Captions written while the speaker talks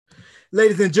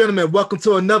Ladies and gentlemen, welcome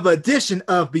to another edition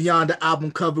of Beyond the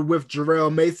Album Cover with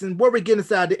Jarrell Mason, where we get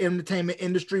inside the entertainment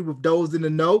industry with those in the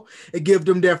know and give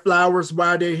them their flowers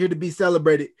while they're here to be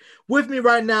celebrated. With me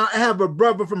right now, I have a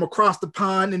brother from across the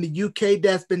pond in the UK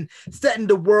that's been setting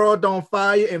the world on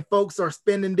fire, and folks are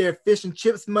spending their fish and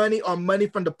chips money or money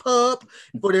from the pub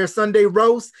for their Sunday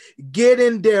roast,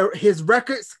 getting his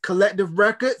records, Collective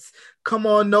Records. Come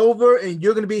on over, and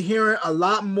you're going to be hearing a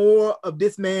lot more of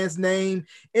this man's name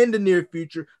in the near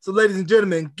future. So, ladies and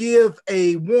gentlemen, give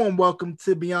a warm welcome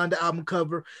to Beyond the Album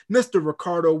Cover, Mr.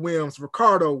 Ricardo Williams.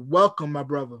 Ricardo, welcome, my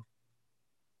brother.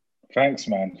 Thanks,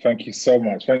 man. Thank you so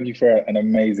much. Thank you for an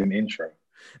amazing intro.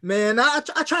 Man, I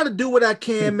try to do what I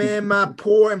can, man. My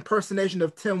poor impersonation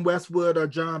of Tim Westwood or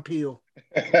John Peel.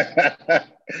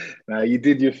 Now, you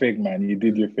did your thing, man. You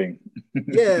did your thing.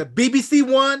 Yeah, BBC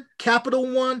One, Capital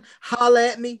One, holla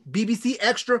at me. BBC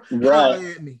Extra, Right. holla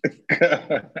at me.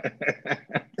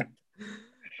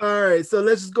 All right, so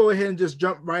let's just go ahead and just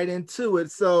jump right into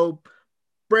it. So,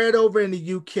 bred over in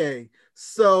the UK.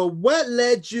 So, what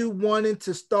led you wanting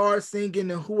to start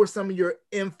singing, and who were some of your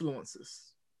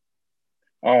influences?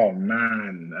 Oh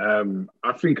man,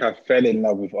 I think I fell in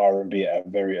love with R&B at a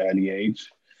very early age.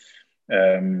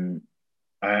 Um,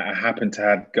 I happened to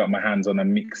have got my hands on a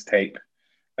mixtape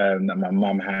that my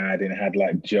mum had, and it had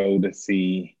like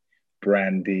Jodeci,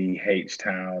 Brandy, H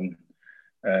Town,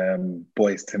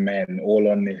 Boys to Men, all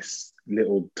on this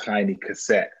little tiny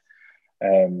cassette.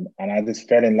 And I just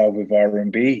fell in love with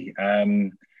R&B.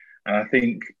 And I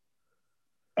think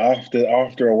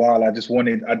after a while, I just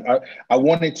wanted I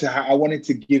wanted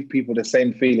to give people the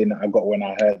same feeling that I got when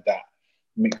I heard that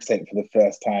mixtape for the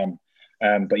first time.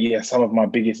 But yeah, some of my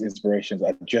biggest inspirations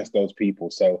are just those people.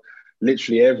 So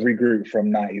literally every group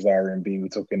from 90s R&B, we're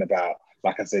talking about,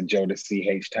 like I said, Jodeci,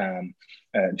 H Town,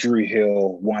 Drew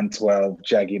Hill, 112,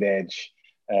 Jagged Edge,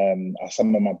 are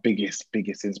some of my biggest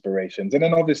inspirations. And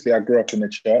then obviously I grew up in the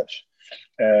church.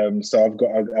 So I've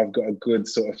got a good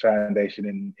sort of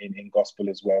foundation in gospel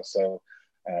as well. So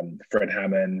Fred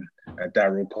Hammond,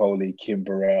 Daryl Coley, Kim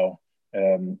Burrell,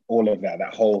 all of that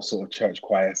whole sort of church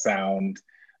choir sound.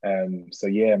 So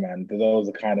yeah, man, those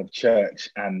are kind of church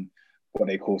and what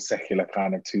they call secular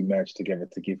kind of two merged together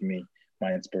to give me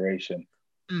my inspiration.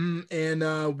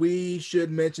 And we should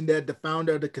mention that the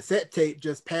founder of the cassette tape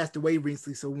just passed away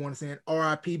recently. So we want to say an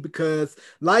RIP because,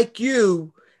 like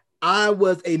you, I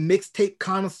was a mixtape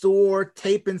connoisseur,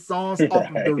 taping songs off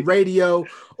of the Right, radio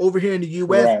over here in the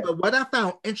US. right. But what I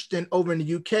found interesting over in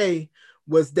the UK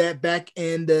was that back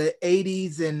in the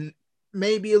 80s and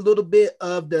maybe a little bit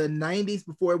of the 90s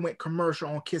before it went commercial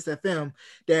on Kiss FM,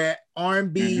 that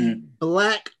R&B Hmm.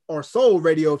 black or soul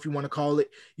radio, if you want to call it,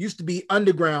 used to be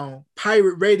underground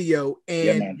pirate radio,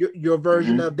 Yeah, and man. your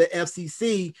version Hmm. of the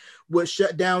FCC would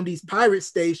shut down these pirate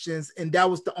stations, and that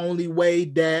was the only way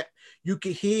that you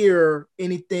could hear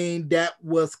anything that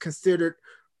was considered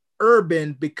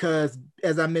urban, because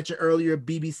as I mentioned earlier,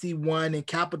 BBC One and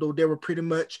Capital, they were pretty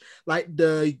much like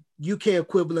the UK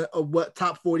equivalent of what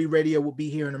top 40 radio would be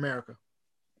here in America.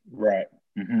 Right.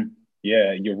 Hmm.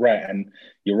 Yeah, you're right, and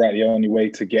you're right. The only way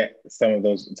to get some of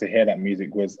those to hear that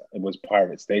music was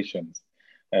pirate stations,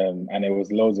 and there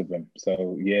was loads of them.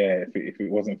 So yeah, if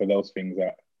it wasn't for those things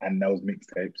and those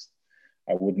mixtapes,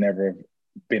 I would never have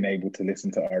been able to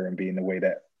listen to R&B in the way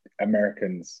that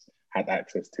Americans had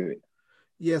access to it.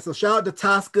 Yeah, so shout out to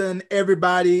Tosca and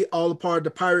everybody, all a part of the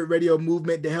pirate radio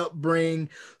movement to help bring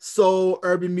soul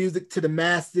urban music to the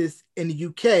masses in the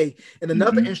UK. And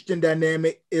another Hmm. interesting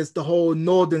dynamic is the whole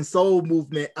Northern Soul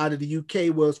movement out of the UK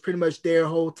was pretty much their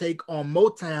whole take on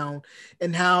Motown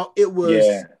and how it was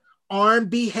Yeah.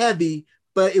 R&B heavy,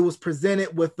 but it was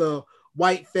presented with a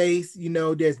white face.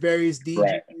 There's various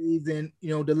Right. DJs and,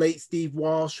 the late Steve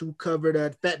Walsh who covered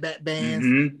Fatback Bands.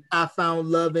 Hmm. I found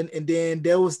loving. And then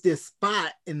there was this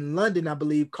spot in London, I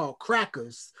believe, called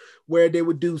Crackers, where they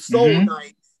would do soul Hmm.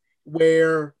 nights,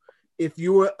 where if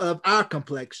you were of our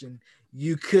complexion,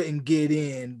 you couldn't get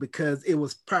in because it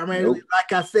was primarily, Nope.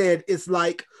 like I said, it's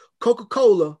like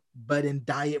Coca-Cola, but in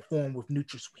diet form with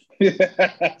NutraSweet.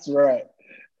 That's right.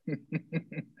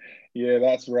 Yeah,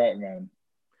 that's right, man.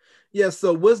 Yeah,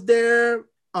 so was there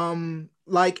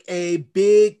like a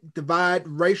big divide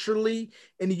racially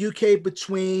in the UK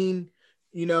between,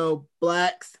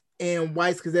 blacks and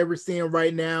whites? Because they we're seeing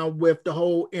right now with the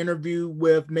whole interview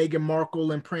with Meghan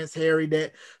Markle and Prince Harry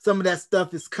that some of that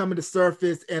stuff is coming to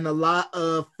surface, and a lot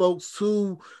of folks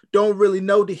who don't really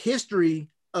know the history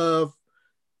of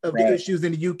the Right. issues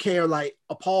in the UK are like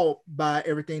appalled by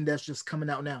everything that's just coming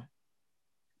out now.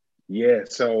 Yeah,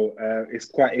 so it's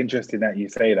quite interesting that you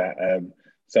say that.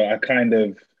 So I kind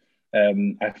of,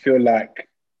 I feel like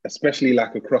especially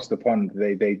like across the pond,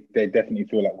 they definitely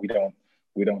feel like we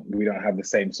don't have the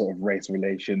same sort of race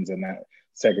relations and that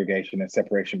segregation and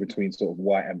separation between sort of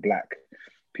white and black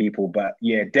people. But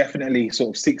yeah, definitely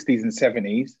sort of 60s and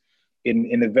 70s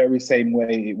in the very same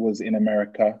way it was in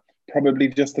America, probably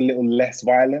just a little less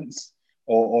violence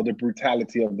or the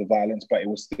brutality of the violence, but it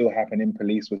was still happening.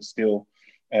 Police were still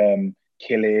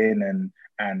killing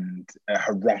and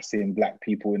harassing black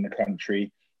people in the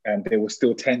country. And there was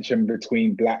still tension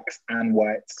between blacks and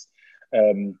whites.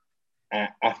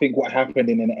 I think what happened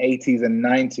in the 80s and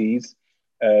 90s,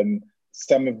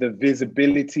 some of the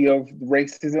visibility of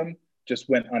racism just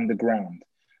went underground,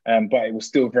 but it was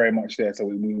still very much there. So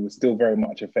we were still very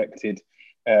much affected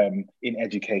in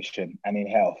education and in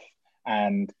health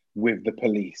and with the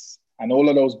police and all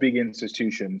of those big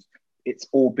institutions. It's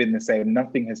all been the same.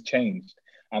 Nothing has changed.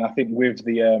 And I think with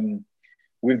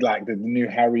like the new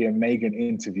Harry and Meghan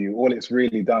interview, all it's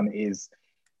really done is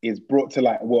brought to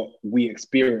like what we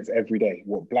experience every day,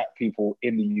 what black people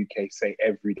in the UK say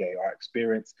every day, our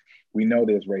experience. We know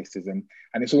there's racism,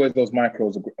 and it's always those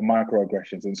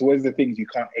microaggressions, and it's always the things you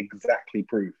can't exactly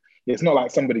prove. It's not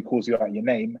like somebody calls you out your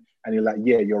name and you're like,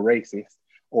 yeah, you're racist,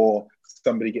 or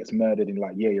somebody gets murdered and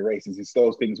like, yeah, you're racist. It's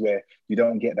those things where you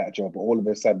don't get that job, but all of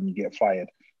a sudden you get fired,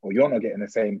 or you're not getting the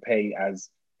same pay as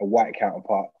a white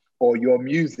counterpart, or your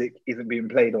music isn't being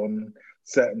played on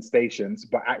certain stations,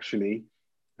 but actually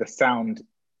the sound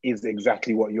is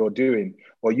exactly what you're doing.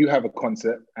 Or you have a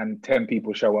concert and 10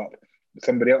 people show up,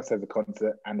 somebody else has a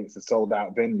concert and it's a sold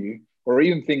out venue, or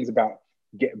even things about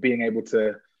being able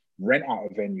to rent out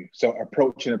a venue. So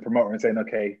approaching a promoter and saying,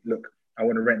 okay, look, I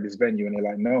want to rent this venue. And they're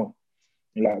like, no.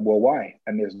 You're like, well, why?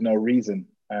 And there's no reason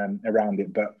around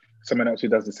it. But someone else who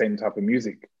does the same type of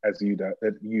music as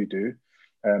you do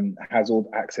has all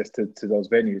access to those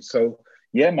venues. So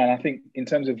yeah, man, I think in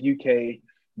terms of UK,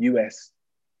 US,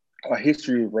 our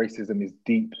history of racism is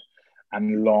deep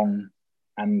and long,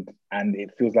 and it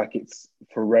feels like it's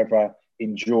forever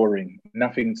enduring.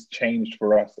 Nothing's changed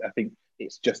for us. I think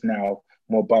it's just now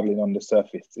more bubbling on the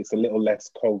surface. It's a little less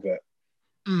covert.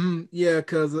 Mm-hmm. Yeah,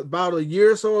 because about a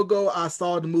year or so ago, I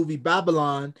saw the movie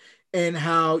Babylon, and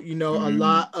how, a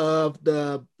lot of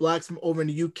the blacks from over in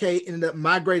the UK ended up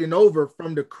migrating over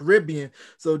from the Caribbean.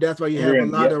 So that's why you have a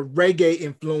lot Yep. of reggae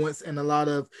influence and a lot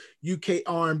of UK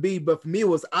R&B. But for me, it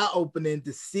was eye-opening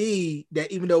to see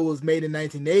that even though it was made in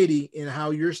 1980, and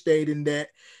how you're stating that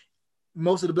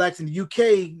most of the blacks in the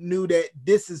UK knew that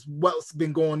this is what's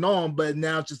been going on, but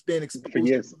now it's just been exposed For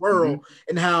years. to the world,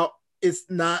 and how it's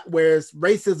not, whereas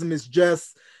racism is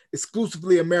just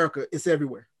exclusively America, it's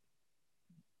everywhere.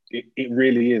 It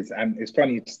really is. And it's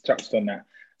funny you touched on that.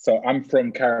 So I'm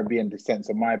from Caribbean descent.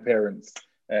 So my parents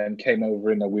came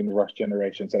over in the Windrush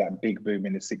generation. So that big boom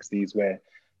in the 60s where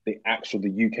the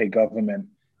UK government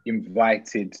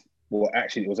invited, well,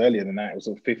 actually it was earlier than that, it was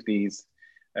sort of 50s.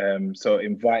 So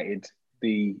invited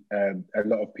a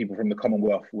lot of people from the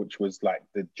Commonwealth, which was like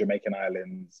the Jamaican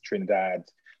Islands, Trinidad,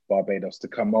 Barbados, to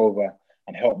come over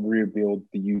and help rebuild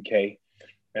the UK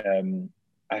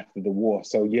after the war.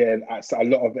 So yeah, a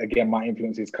lot of, again, my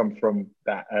influences come from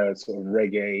that sort of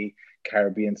reggae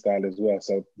Caribbean style as well.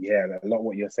 So yeah, a lot of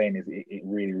what you're saying is it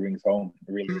really rings home.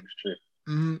 It really rings true.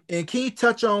 Mm-hmm. And can you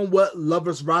touch on what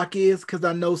Lovers Rock is? Because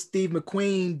I know Steve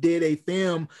McQueen did a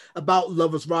film about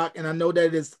Lovers Rock, and I know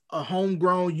that it's a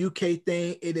homegrown UK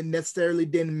thing. It necessarily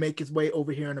didn't make its way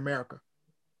over here in America.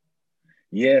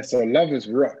 Yeah, so Lovers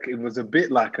Rock, it was a bit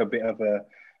of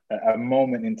a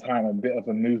moment in time, a bit of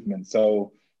a movement.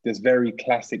 So there's very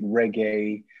classic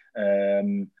reggae,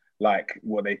 like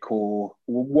what they call,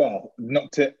 well,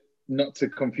 not to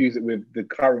confuse it with the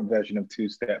current version of two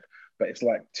step, but it's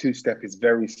like two step is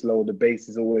very slow. The bass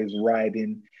is always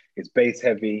riding, it's bass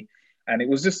heavy, and it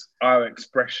was just our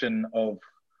expression of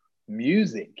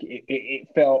music. It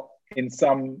felt, in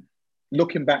some,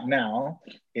 looking back now,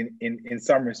 in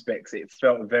some respects, it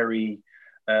felt very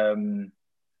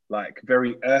like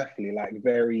very earthly, like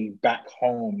very back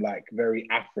home, like very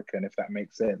African, if that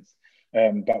makes sense.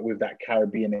 But with that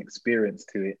Caribbean experience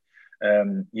to it.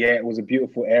 Yeah, it was a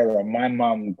beautiful era. My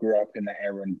mum grew up in that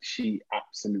era and she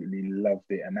absolutely loved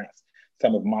it. And that's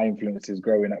some of my influences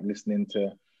growing up, listening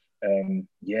to,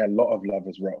 yeah, a lot of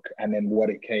Lovers Rock. And then what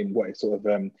it sort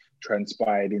of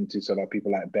transpired into, so that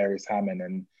people like Beres Hammond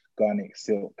and Garnet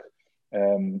Silk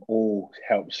all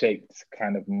helped shape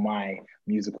kind of my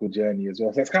musical journey as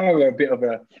well. So it's kind of a bit of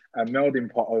a melding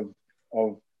pot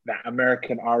of that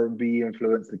American R&B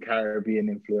influence, the Caribbean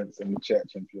influence, and the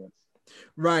church influence.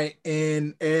 Right.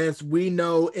 And as we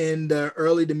know, in the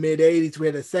early to mid 80s, we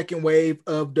had a second wave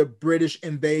of the British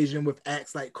invasion with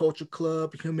acts like Culture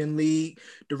Club, Human League,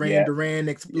 Duran Yeah, Duran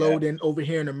yeah. exploding over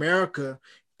here in America.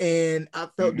 And I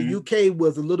felt the Hmm. UK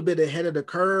was a little bit ahead of the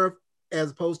curve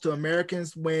as opposed to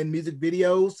Americans when music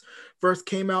videos first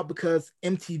came out, because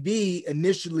MTV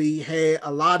initially had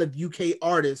a lot of UK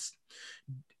artists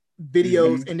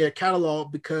videos Hmm. in their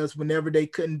catalog, because whenever they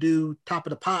couldn't do Top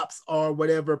of the Pops or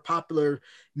whatever popular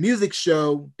music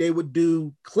show, they would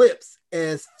do clips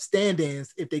as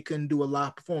stand-ins if they couldn't do a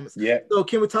live performance. Yeah, So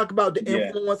can we talk about the yeah,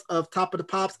 influence of Top of the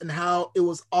Pops and how it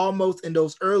was almost in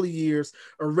those early years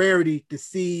a rarity to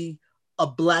see a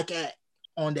black act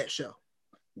on that show?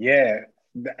 yeah.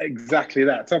 Exactly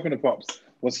that. Top of the Pops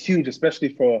was huge,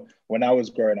 especially for when I was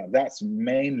growing up. That's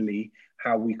mainly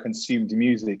how we consumed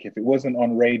music. If it wasn't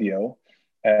on radio,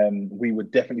 we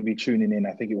would definitely be tuning in.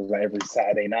 I think it was like every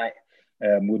Saturday night.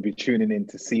 We'd be tuning in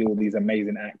to see all these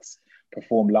amazing acts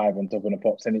perform live on Top of the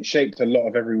Pops, and it shaped a lot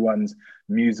of everyone's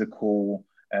musical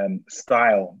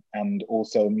style and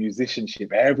also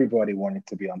musicianship. Everybody wanted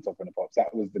to be on Top of the Pops.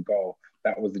 That was the goal.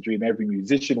 That was the dream. Every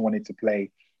musician wanted to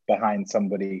play behind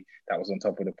somebody that was on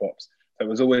Top of the Pops. So it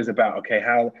was always about, okay,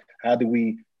 how do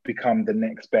we become the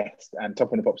next best? And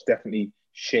Top of the Pops definitely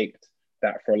shaped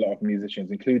that for a lot of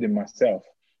musicians, including myself.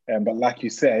 But like you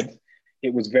said,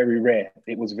 it was very rare.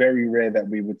 It was very rare that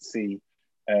we would see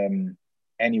um,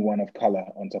 anyone of color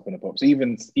on Top of the Pops.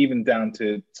 Even down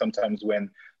to sometimes when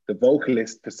the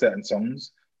vocalist for certain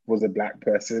songs was a black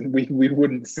person, we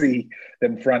wouldn't see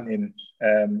them fronting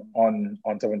on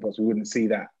Top of the Pops. We wouldn't see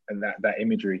that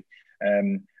imagery.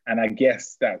 And I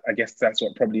guess that's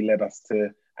what probably led us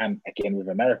to, and again with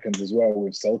Americans as well,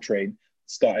 with Soul Train,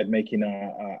 started making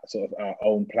our sort of our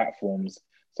own platforms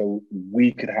so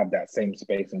we could have that same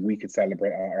space and we could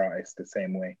celebrate our artists the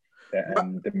same way that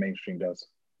the mainstream does.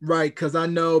 Right, because I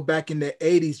know back in the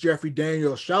 80s, Jeffrey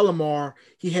Daniel Shalimar,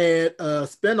 he had a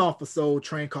spinoff of Soul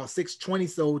Train called 620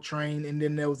 Soul Train. And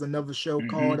then there was another show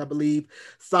called, I Mm-hmm. believe,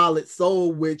 Solid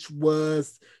Soul, which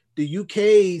was the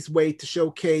UK's way to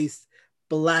showcase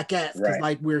black acts. Because, Right.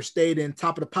 like we're stating,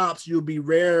 Top of the Pops, you'll be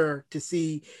rare to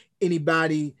see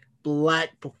anybody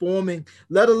black performing,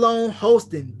 let alone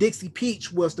hosting. Dixie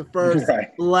Peach was the first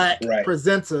Right. black Right.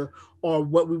 presenter, or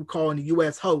what we would call in the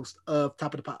US host of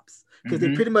Top of the Pops, because they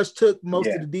Mm-hmm. pretty much took most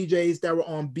of Yeah. the DJs that were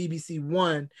on BBC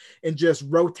One and just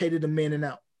rotated them in and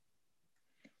out.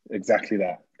 Exactly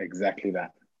that. Exactly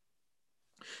that.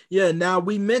 Yeah, now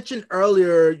we mentioned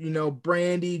earlier,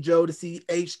 Brandy, Jodeci,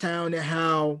 H Town, and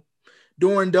how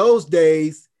during those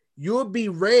days you would be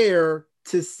rare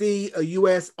to see a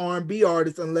US R&B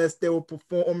artist unless they were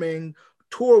performing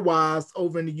tour wise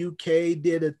over in the UK,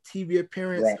 did a TV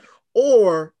appearance, Right.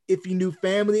 or if you knew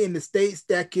family in the States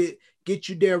that could get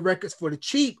you their records for the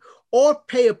cheap or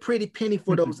pay a pretty penny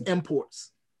for those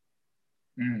imports.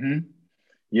 Mm-hmm.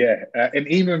 Yeah, and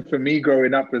even for me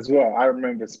growing up as well, I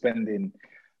remember spending.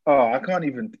 Oh, I can't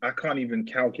even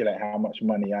calculate how much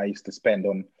money I used to spend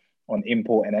on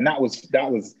importing, and that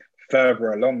was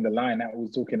further along the line. That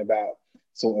was talking about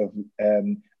sort of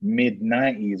mid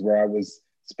 '90s, where I was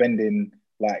spending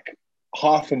like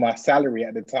half of my salary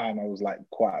at the time. I was like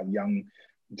quite a young,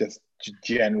 just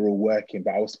general working,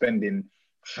 but I was spending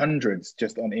hundreds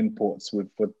just on imports with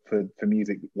for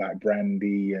music like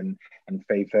Brandy and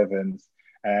Faith Evans.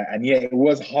 And yeah, it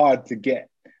was hard to get.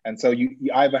 And so you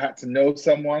either had to know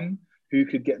someone who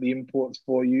could get the imports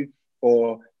for you,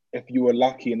 or if you were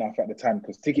lucky enough at the time,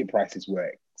 because ticket prices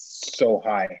were so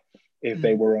high, if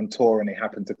they Mm. were on tour and they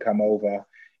happened to come over,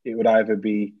 it would either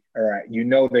be, all right,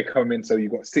 they're coming, so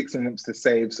you've got 6 months to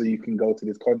save so you can go to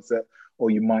this concert, or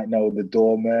you might know the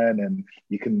doorman and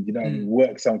you can, Mm.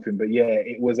 work something. But yeah,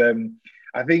 it was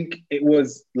I think it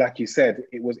was like you said,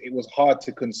 it was hard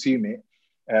to consume it.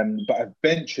 But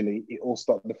eventually, it all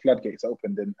started. The floodgates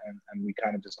opened, and we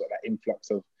kind of just got that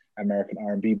influx of American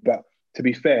R&B. But to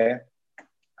be fair,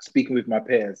 speaking with my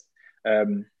peers,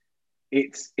 um,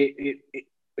 it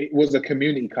was a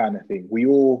community kind of thing. We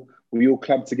all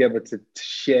clubbed together to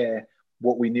share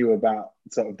what we knew about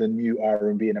sort of the new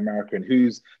R&B in America, and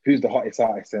who's the hottest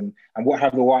artist, and what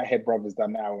have the Whitehead brothers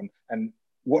done now, and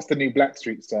what's the new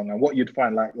Blackstreet song. And what you'd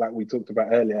find, like we talked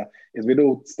about earlier, is we'd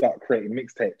all start creating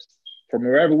mixtapes from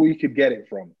wherever we could get it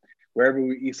from. Wherever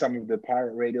some of the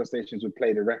pirate radio stations would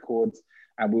play the records,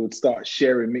 and we would start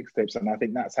sharing mixtapes. And I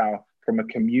think that's how, from a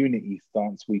community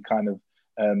stance, we kind of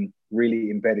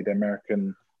really embedded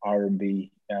American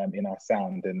R&B in our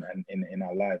sound and in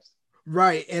our lives.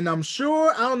 Right. And I'm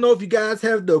sure, I don't know if you guys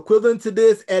have the equivalent to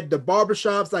this at the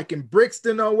barbershops, like in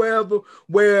Brixton or wherever,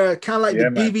 where kind of like the Yeah,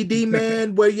 man. DVD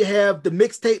man, where you have the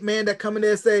mixtape man that come in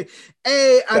there and say,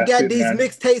 hey, I That's got it, these man.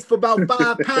 mixtapes for about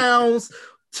 £5,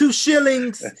 2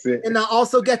 shillings, That's it. and I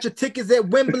also got your tickets at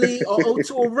Wembley or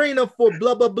O2 Arena for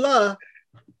blah, blah, blah.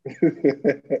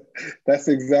 That's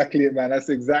exactly it, man. That's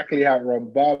exactly how it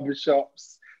runs.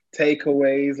 Barbershops,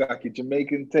 takeaways, like your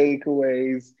Jamaican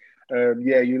takeaways.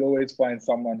 Yeah, you'll always find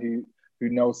someone who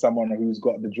knows someone who's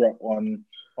got the drop on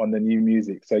the new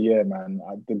music. So yeah, man,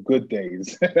 the good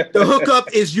days. The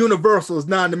hookup is universal. It's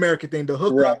not an American thing. The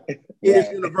Right, hookup is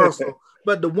right. universal.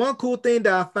 But the one cool thing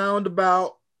that I found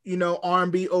about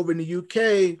R&B over in the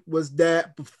UK was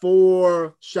that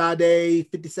before Sade,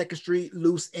 52nd Street,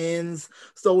 Loose Ends,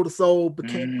 Soul to Soul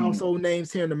became Mm, household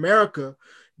names here in America,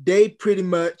 they pretty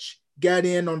much got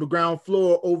in on the ground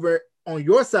floor over on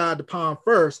your side of the pond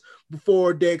first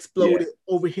before they yeah. exploded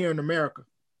over here in America.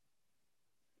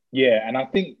 Yeah, and I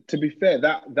think to be fair,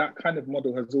 that kind of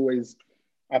model has always,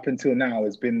 up until now,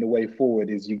 has been the way forward.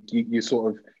 Is you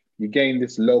sort of you gain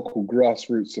this local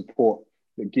grassroots support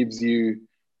that gives you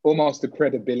almost the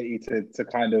credibility to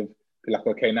kind of be like,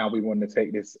 okay, now we want to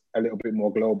take this a little bit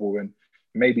more global and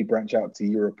maybe branch out to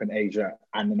Europe and Asia,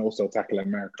 and then also tackle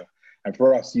America. And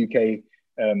for us UK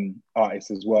artists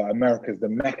as well, America's the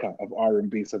mecca of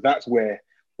R&B, so that's where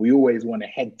we always want to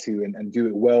head to and do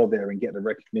it well there and get the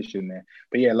recognition there.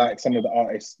 But yeah, like some of the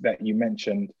artists that you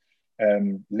mentioned,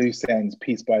 Loose Ends,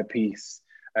 Piece by Piece,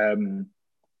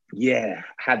 yeah,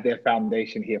 had their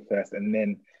foundation here first and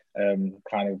then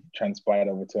kind of transpired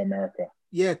over to America.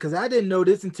 Yeah, because I didn't know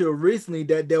this until recently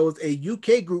that there was a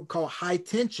UK group called High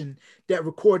Tension that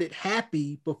recorded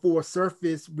Happy before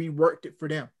Surface reworked it for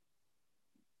them.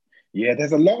 Yeah,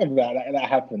 there's a lot of that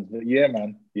happens. But yeah,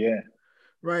 man, yeah.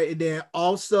 Right. And then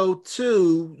also,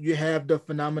 too, you have the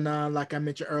phenomenon, like I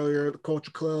mentioned earlier, the Culture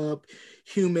Club,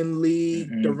 Human League,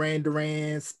 Mm-hmm, Duran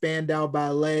Duran, Spandau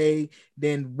Ballet,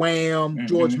 then Wham,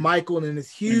 George mm-hmm, Michael, and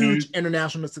his huge mm-hmm.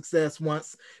 international success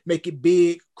once Make It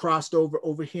Big crossed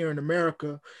over here in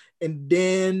America. And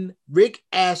then Rick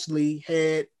Ashley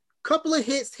had a couple of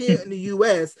hits here in the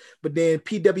US, but then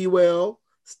PWL,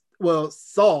 well,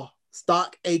 saw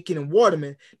Stock, Aiken, and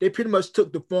Waterman, they pretty much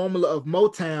took the formula of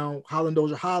Motown, Holland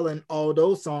Dozier Holland, all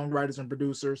those songwriters and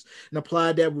producers, and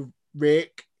applied that with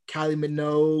Rick, Kylie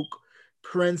Minogue,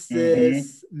 Mm-hmm.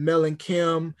 Princess, Mel and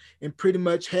Kim, and pretty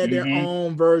much had their Mm-hmm.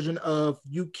 own version of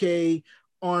UK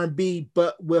R&B,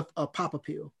 but with a pop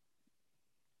appeal.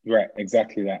 Right,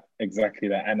 exactly that,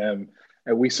 and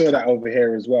we saw that over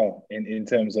here as well in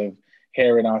terms of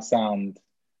hearing our sound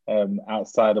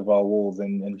outside of our walls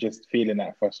and just feeling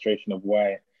that frustration of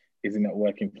why isn't it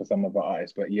working for some of our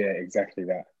artists. But yeah, exactly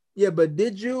that. Yeah, but do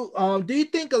you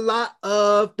think a lot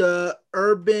of the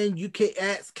urban UK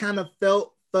acts kind of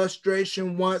felt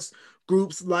frustration once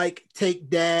groups like Take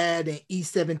That and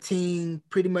E17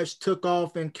 pretty much took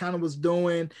off and kind of was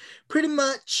doing pretty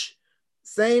much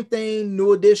same thing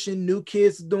New Edition, New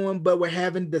Kids doing, but we're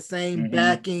having the same Hmm.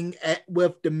 backing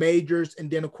with the majors.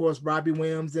 And then, of course, Robbie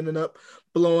Williams ended up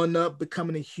blowing up,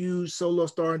 becoming a huge solo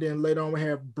star. And then later on, we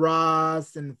have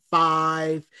Bras and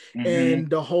Five Hmm. and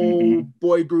the whole Hmm.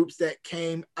 boy groups that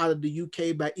came out of the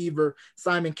UK by either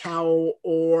Simon Cowell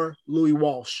or Louis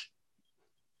Walsh.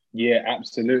 Yeah,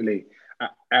 absolutely.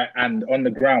 And on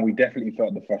the ground, we definitely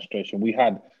felt the frustration. We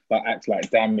had like acts like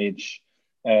Damage,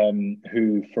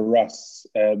 who for us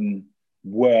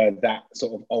were that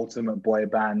sort of ultimate boy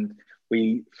band.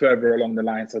 We further along the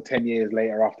line, so 10 years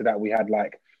later, after that, we had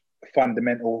like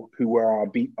Fundamental, who were our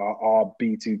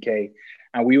B2K,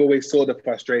 and we always saw the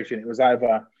frustration. It was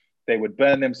either they would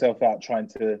burn themselves out trying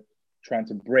to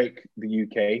break the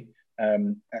UK,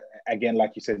 again,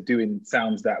 like you said, doing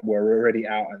sounds that were already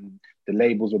out and the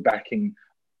labels were backing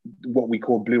what we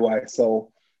call Blue Eye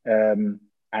Soul, and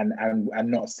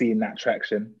not seeing that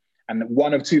traction. And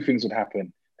one of two things would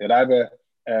happen. They'd either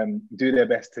do their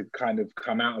best to kind of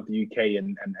come out of the UK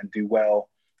and do well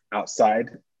outside,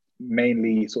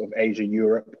 mainly sort of Asia,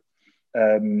 Europe,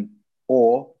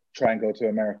 or try and go to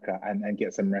America and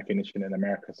get some recognition in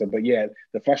America. So, but yeah,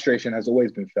 the frustration has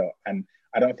always been felt. And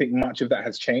I don't think much of that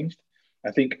has changed.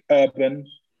 I think urban,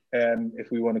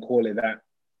 if we want to call it that,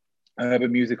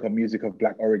 urban music or music of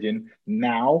Black origin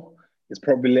now is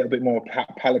probably a little bit more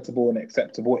palatable and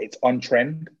acceptable. It's on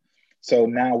trend. So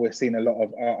now we're seeing a lot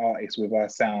of our artists with our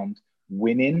sound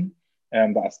winning.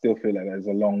 But I still feel like there's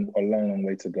a long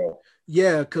way to go.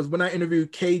 Yeah, because when I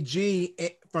interviewed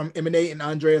KG from Emanate and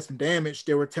Andreas from Damage,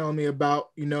 they were telling me about,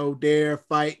 their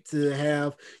fight to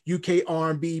have UK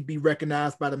R&B be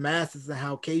recognized by the masses, and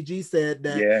how KG said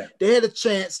that Yeah, they had a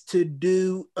chance to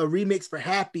do a remix for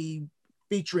Happy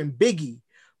featuring Biggie,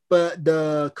 but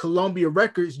the Columbia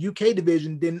Records UK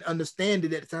division didn't understand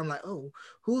it at the time. Like, oh,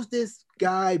 who's this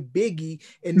guy Biggie?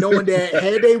 And knowing that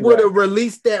had they would have right,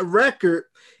 released that record,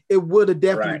 it would have right.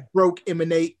 definitely broke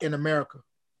Emanate in America.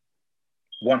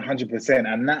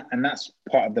 100%, and that's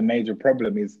part of the major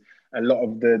problem is a lot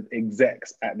of the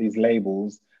execs at these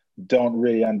labels don't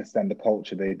really understand the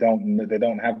culture. They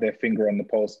don't have their finger on the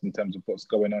pulse in terms of what's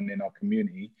going on in our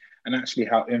community, and actually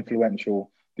how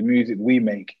influential the music we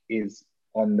make is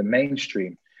on the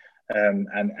mainstream. And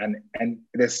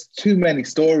there's too many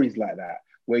stories like that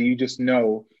where you just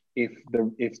know if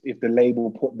the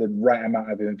label put the right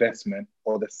amount of investment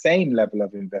or the same level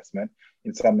of investment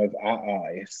in some of our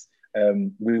artists,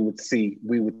 we would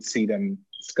see them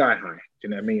sky high. Do you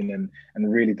know what I mean?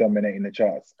 And really dominating the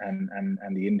charts and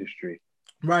the industry.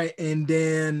 Right. And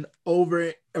then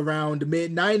over around the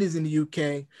mid 90s in the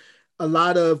UK, a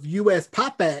lot of US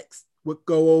pop acts would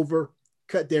go over,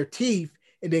 cut their teeth,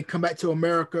 and then come back to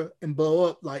America and blow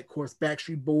up, like, of course,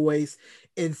 Backstreet Boys,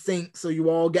 NSYNC. So you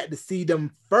all got to see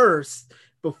them first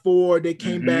before they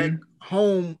came back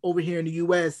home over here in the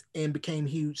US and became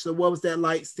huge. So what was that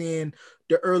like, seeing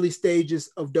the early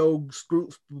stages of those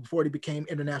groups before they became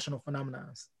international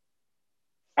phenomenons?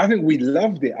 I think we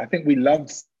loved it. I think we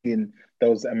loved seeing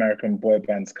those American boy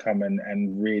bands come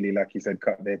and really, like you said,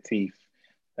 cut their teeth,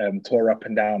 tour up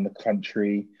and down the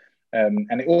country.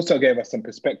 And it also gave us some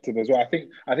perspective as well. I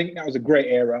think that was a great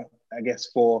era, I guess,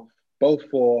 both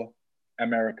for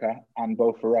America and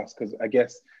both for us, because I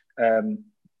guess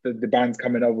the bands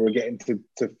coming over were getting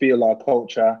to feel our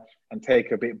culture and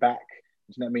take a bit back,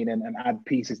 you know what I mean, and add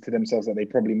pieces to themselves that they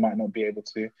probably might not be able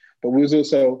to. But we was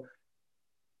also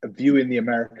viewing the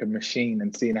American machine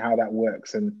and seeing how that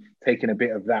works and taking a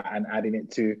bit of that and adding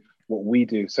it to what we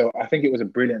do. So I think it was a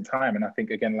brilliant time. And I think,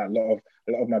 again, like a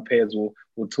lot of my peers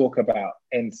will talk about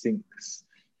NSYNC's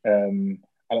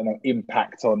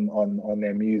impact on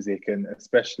their music, and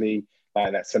especially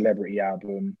like that Celebrity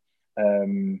album,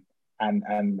 and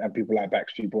people like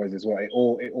Backstreet Boys as well. It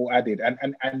all added.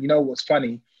 And you know what's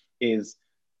funny is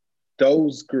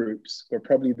those groups were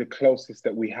probably the closest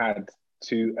that we had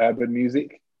to urban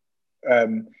music.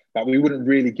 Like we wouldn't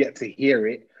really get to hear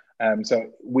it.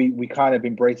 So we kind of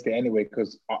embraced it anyway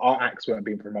because our acts weren't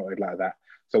being promoted like that.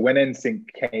 So when NSYNC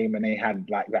came and they had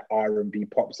like that R&B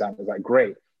pop sound, it was like,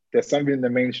 great, there's something in the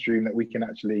mainstream that we can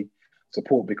actually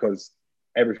support because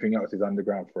everything else is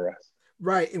underground for us.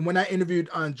 Right. And when I interviewed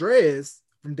Andreas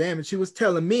from Damage, he was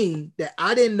telling me that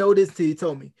I didn't know this till he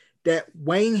told me that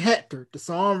Wayne Hector, the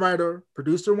songwriter,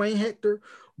 producer Wayne Hector,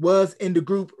 was in the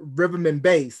group Rhythm and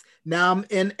Bass. Now I'm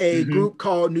in a group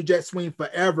called New Jack Swing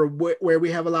Forever, where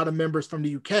we have a lot of members from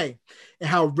the UK, and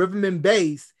how Rhythm and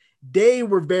Bass, they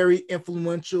were very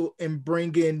influential in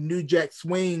bringing New Jack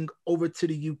Swing over to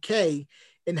the UK,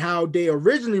 and how they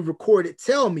originally recorded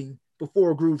Tell Me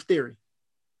before Groove Theory.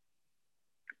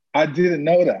 I didn't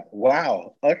know that.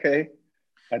 Wow. Okay.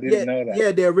 I didn't know that.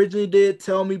 Yeah, they originally did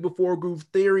Tell Me before Groove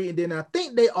Theory, and then I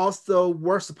think they also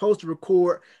were supposed to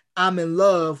record I'm in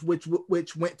Love, which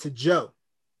went to Joe.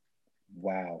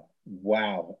 Wow.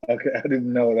 Okay, I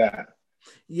didn't know that.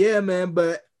 Yeah, man,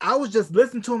 but I was just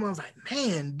listening to him. I was like,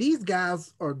 man, these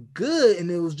guys are good.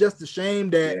 And it was just a shame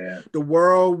that the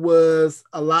world was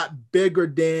a lot bigger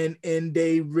then, and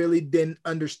they really didn't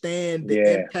understand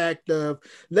the impact of,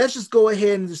 let's just go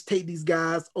ahead and just take these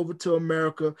guys over to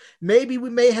America. Maybe we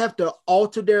may have to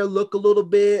alter their look a little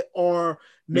bit, or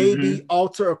maybe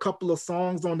alter a couple of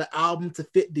songs on the album to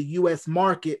fit the US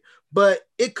market, but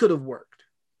it could have worked.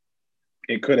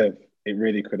 It could have. It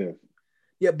really could have.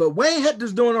 Yeah, but Wayne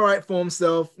Hector's doing all right for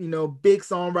himself. You know, big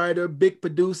songwriter, big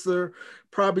producer,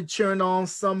 probably cheering on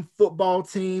some football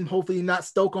team. Hopefully not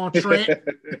Stoke-on-Trent.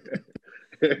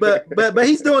 but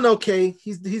he's doing okay.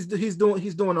 He's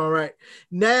doing all right.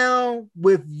 Now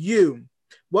with you,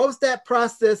 what was that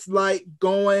process like,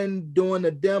 doing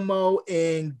a demo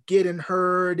and getting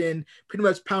heard and pretty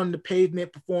much pounding the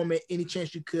pavement, performing any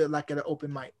chance you could, like at an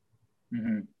open mic?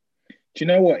 Do you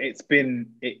know what? It's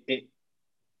been it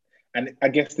and I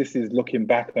guess this is looking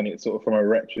back on it sort of from a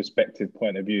retrospective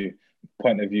point of view,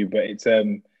 but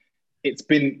it's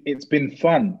been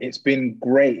fun. It's been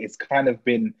great. It's kind of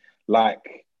been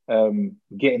like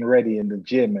getting ready in the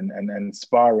gym and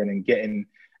sparring and getting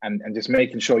and just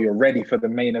making sure you're ready for the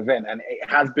main event. And it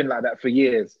has been like that for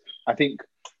years. I think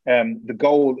The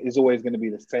goal is always going to be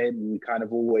the same. We kind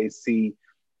of always see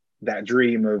that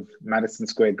dream of Madison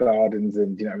Square Gardens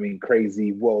and, you know what I mean,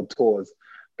 crazy world tours.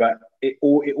 But it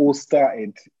all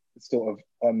started sort of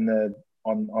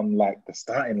on like the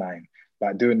starting line,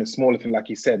 like doing the smaller thing, like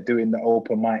you said, doing the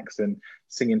open mics and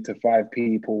singing to 5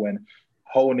 people and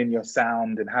honing your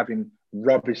sound and having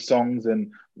rubbish songs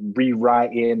and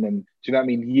rewriting and, do you know what I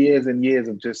mean, years and years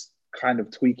of just kind of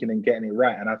tweaking and getting it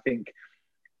right. And I think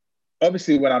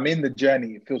obviously when I'm in the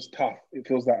journey, it feels tough. It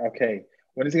feels like, okay,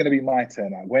 when is it going to be my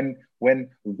turn? Like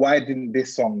why didn't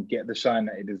this song get the shine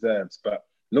that it deserves? But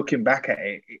looking back at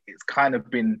it, it's kind of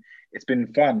it's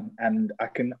been fun. And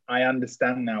I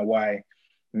understand now why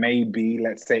maybe,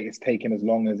 let's say, it's taken as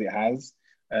long as it has,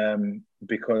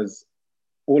 because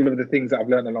all of the things that I've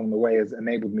learned along the way has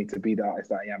enabled me to be the artist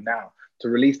that I am now, to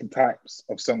release the types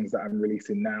of songs that I'm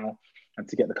releasing now, and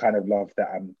to get the kind of love that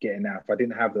I'm getting now. If I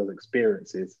didn't have those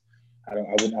experiences, I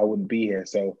wouldn't be here.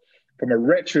 So from a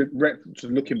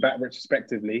looking back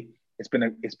retrospectively, it's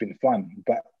been fun,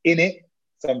 but in it,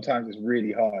 sometimes it's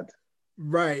really hard.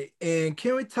 Right. And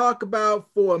can we talk about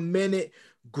for a minute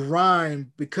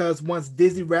Grime? Because once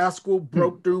Dizzy Rascal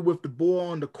broke through with the Boy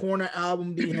on the Corner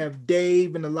album, then you have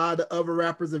Dave and a lot of other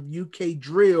rappers of UK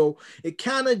drill. It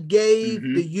kind of gave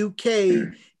the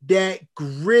UK that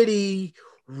gritty,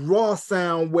 raw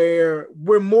sound where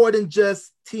we're more than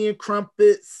just tea and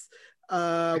crumpets,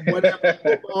 whatever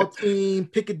football team,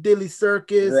 Piccadilly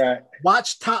Circus. Right.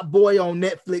 Watch Top Boy on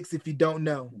Netflix if you don't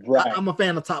know. Right. I'm a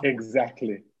fan of Top Boy.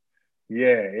 Exactly.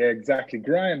 Yeah, exactly.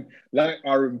 Grime, like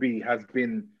R&B, has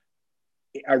been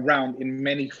around in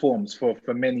many forms for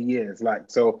many years.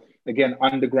 Like, so again,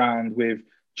 underground with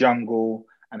jungle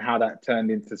and how that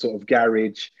turned into sort of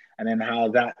garage, and then how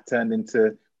that turned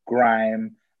into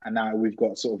grime, and now we've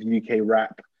got sort of UK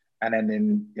rap, and then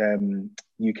in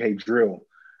UK drill.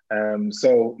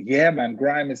 So yeah, man,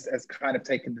 grime has kind of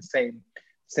taken the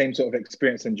same sort of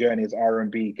experience and journey as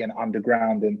R&B, again,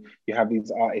 underground, and you have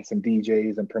these artists and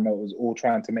DJs and promoters all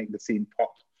trying to make the scene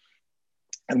pop.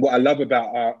 And what I love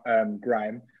about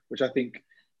grime, which I think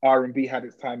R&B had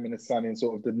its time in the sun in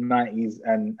sort of the 90s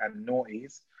and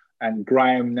noughties, and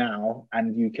grime now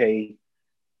and UK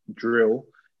drill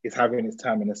is having its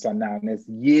time in the sun now. And there's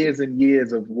years and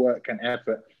years of work and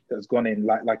effort that's gone in,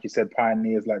 like you said,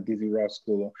 pioneers like Dizzy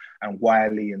Rascal and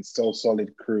Wiley and Soul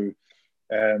Solid crew,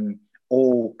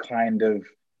 all kind of,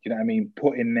 you know what I mean,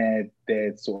 putting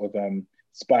their sort of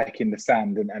spike in the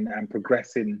sand and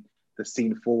progressing the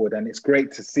scene forward. And it's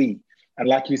great to see. And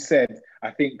like you said,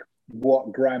 I think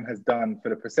what grime has done for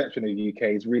the perception of the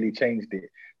UK has really changed it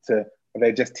to,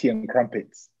 they're just tea and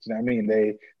crumpets. Do you know what I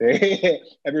mean? They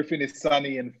everything is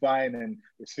sunny and fine and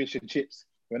it's fish and chips,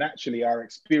 when actually our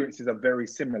experiences are very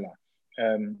similar.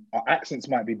 Our accents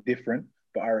might be different,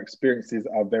 but our experiences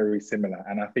are very similar.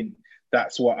 And I think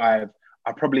that's what I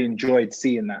probably enjoyed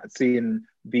seeing that.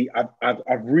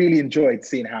 I've really enjoyed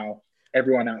seeing how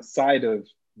everyone outside of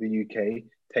the UK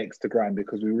takes to grime,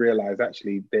 because we realize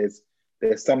actually there's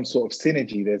some sort of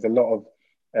synergy. There's a lot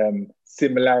of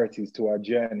similarities to our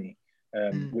journey,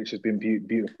 which has been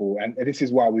beautiful. And this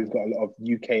is why we've got a lot of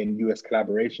UK and US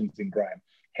collaborations in grime.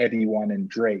 Heady One and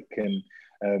Drake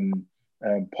and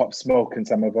Pop Smoke and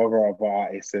some of our other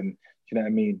artists, and you know what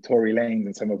I mean, Tory Lanez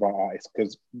and some of our artists,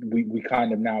 because we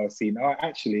kind of now are seeing, oh,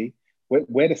 actually,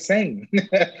 we're the same.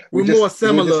 we're more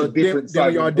similar than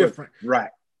we are different. Right.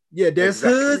 Yeah, there's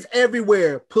hoods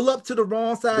everywhere. Pull up to the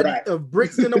wrong side of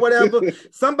Brixton or whatever.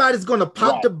 Somebody's going to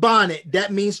pop the bonnet.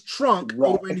 That means trunk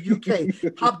over in the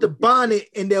UK. Pop the bonnet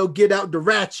and they'll get out the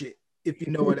ratchet, if you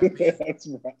know what I mean. That's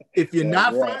right. If you're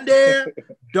not from there,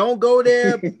 don't go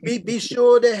there. Be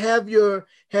sure to have your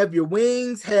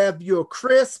wings, have your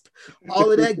crisp,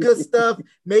 all of that good stuff.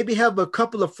 Maybe have a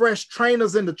couple of fresh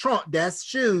trainers in the trunk. That's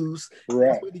shoes.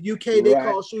 Right. That's what the UK they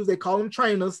call shoes. They call them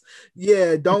trainers.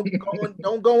 Yeah, don't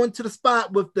go into the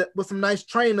spot with some nice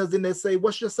trainers and they say,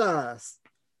 "What's your size?"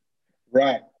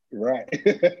 Right.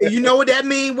 You know what that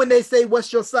means when they say,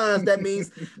 "What's your size?" That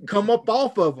means come up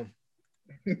off of them.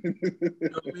 You know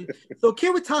what I mean? So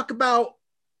can we talk about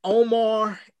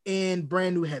Omar and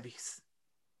Brand New Heavies?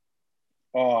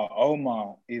 Oh,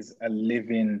 Omar is a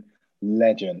living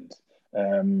legend.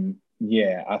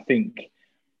 I think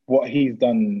what he's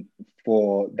done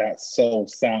for that soul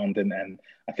sound, and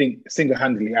I think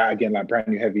single-handedly out again, like Brand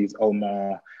New Heavies,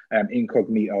 Omar,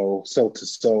 Incognito, Soul to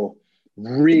Soul,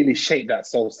 really shaped that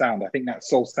soul sound. I think that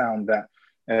soul sound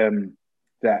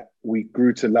that we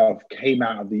grew to love came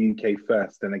out of the UK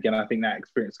first. And again, I think that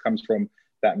experience comes from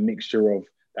that mixture of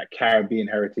that Caribbean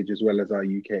heritage as well as our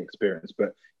UK experience.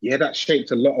 But yeah, that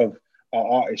shaped a lot of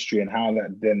our artistry and how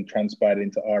that then transpired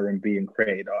into R&B and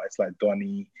created artists like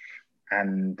Donny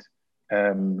and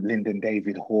Lyndon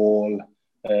David Hall.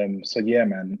 So yeah,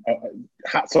 man,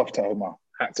 hats off to Omar.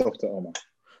 Hats off to Omar.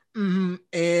 Mm-hmm.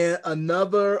 And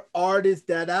another artist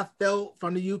that I felt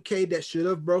from the UK that should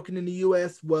have broken in the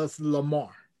US was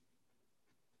Lamar.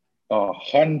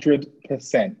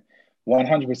 100%,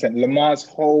 100%. Lamar's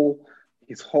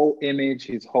his whole image,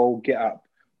 his whole get up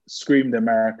screamed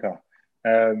America.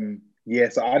 Yeah,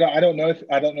 so I don't know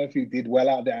if he did well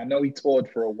out there. I know he toured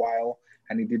for a while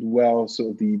and he did well,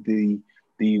 sort of the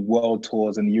world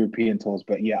tours and the European tours.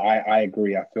 But yeah, I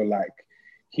agree. I feel like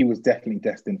he was definitely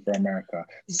destined for America.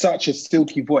 Such a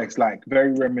silky voice, like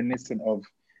very reminiscent of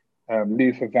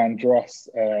Luther Vandross,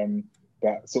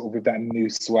 but sort of with that new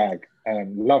swag.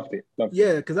 Loved it.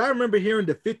 Yeah, because I remember hearing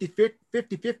the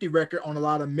 50-50 record on a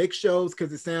lot of mix shows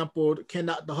because it sampled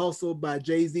Cannot the Hustle by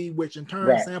Jay-Z, which in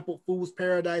turn sampled Fool's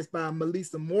Paradise by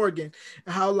Melissa Morgan.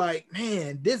 And how like,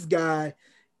 man, this guy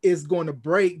is going to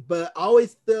break. But I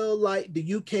always feel like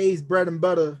the UK's bread and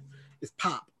butter is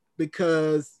pop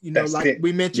because, you know,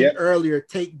 we mentioned earlier,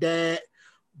 Take That,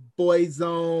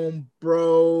 Boyzone,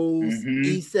 Bros,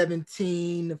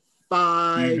 E17,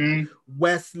 Five,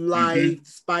 Westlife,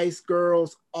 Spice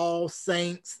Girls, All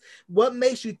Saints. What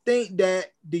makes you think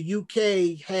that the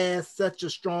UK has such a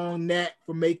strong knack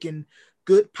for making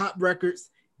good pop records,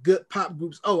 good pop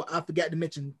groups? Oh, I forgot to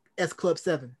mention S Club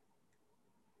 7.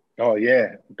 Oh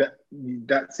yeah,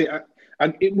 that's it.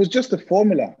 It was just a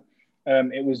formula.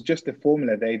 It was just a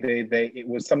formula. It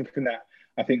was something that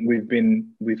I think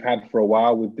we've had for a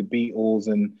while with the Beatles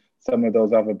and some of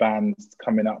those other bands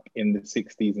coming up in the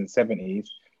 60s and 70s.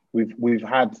 We've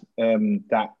had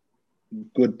that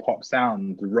good pop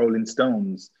sound. The Rolling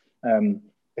Stones,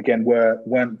 again,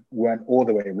 weren't all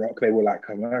the way rock. They were like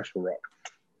commercial rock.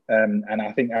 And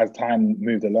I think as time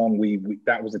moved along, we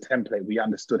that was a template. We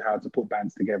understood how to put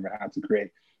bands together, how to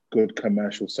create good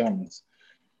commercial songs.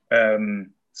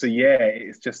 So yeah,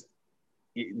 it's just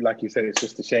like you said, it's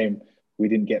just a shame we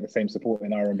didn't get the same support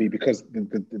in R&B because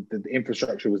the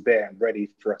infrastructure was there and ready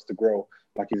for us to grow.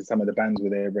 Like you said, some of the bands were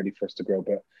there ready for us to grow.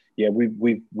 But yeah,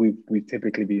 we've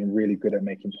typically been really good at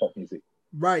making pop music.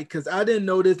 Right, because I didn't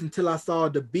know this until I saw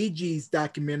the Bee Gees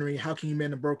documentary, How Can You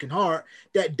Mend a Broken Heart,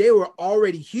 that they were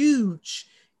already huge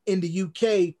in the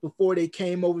UK before they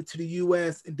came over to the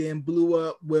US and then blew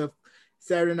up with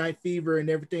Saturday Night Fever and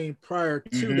everything prior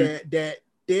to that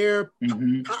their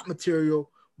pop material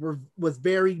was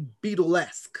very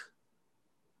Beatlesque.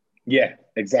 Yeah,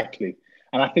 exactly.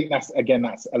 And I think that's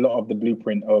a lot of the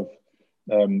blueprint of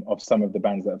some of the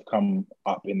bands that have come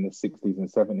up in the 60s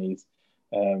and 70s.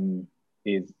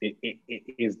 Is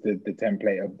the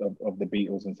template of the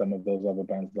Beatles and some of those other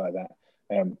bands like that.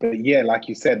 But yeah, like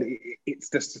you said, it's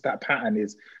just that pattern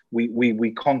is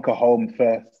we conquer home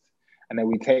first and then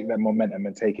we take that momentum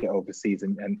and take it overseas.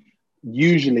 And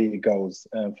usually it goes,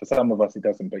 for some of us it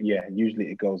doesn't, but yeah, usually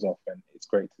it goes off and it's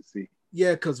great to see.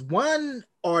 Yeah, because one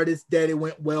artist that it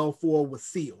went well for was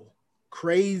Seal.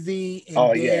 Crazy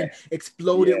and then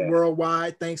exploded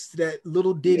worldwide thanks to that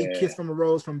little ditty Kiss from a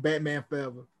Rose from Batman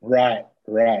Forever. Right.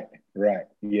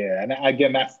 Yeah, and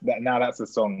again, that's a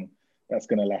song that's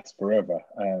gonna last forever.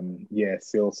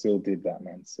 Seal did that,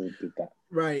 man. Seal did that.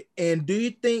 Right. And do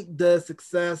you think the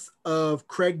success of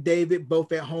Craig David,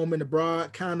 both at home and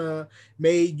abroad, kind of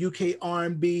made UK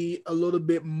R&B a little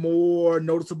bit more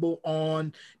noticeable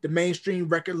on the mainstream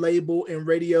record label and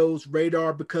radio's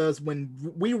radar? Because when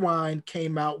Rewind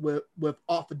came out with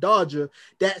Off the Dodger,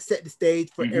 that set the stage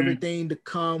for everything to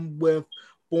come with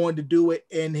Born to Do It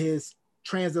and his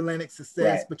transatlantic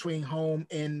success between home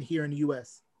and here in the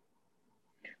US.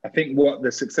 I think what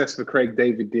the success for Craig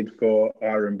David did for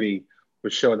R&B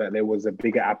was show that there was a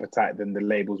bigger appetite than the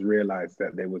labels realized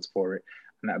that there was for it.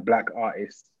 And that Black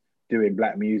artists doing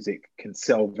Black music can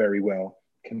sell very well,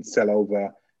 can sell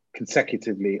over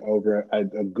consecutively over a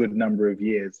good number of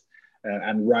years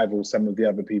and rival some of the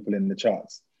other people in the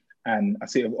charts. And I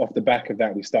see off the back of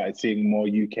that, we started seeing more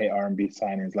UK R&B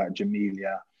signings like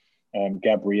Jamelia,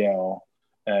 Gabrielle,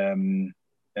 and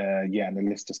the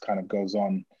list just kind of goes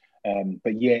on.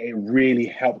 But yeah, it really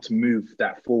helped move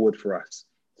that forward for us.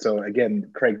 So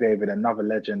again, Craig David, another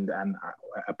legend and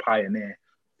a pioneer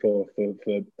for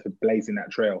blazing that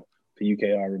trail for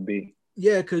UK R&B.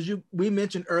 Yeah, because we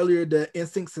mentioned earlier the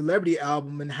NSYNC Celebrity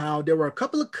album and how there were a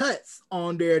couple of cuts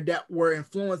on there that were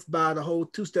influenced by the whole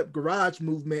two-step garage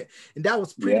movement, and that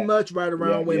was pretty much right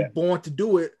around when Born to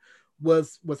Do It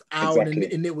was out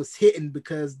and it was hitting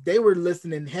because they were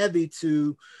listening heavy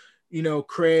to, you know,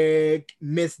 Craig,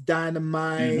 Miss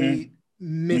Dynamite,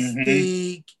 Mm-hmm.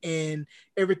 Mystique and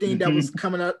everything that was Mm-hmm.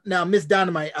 coming up. Now, Miss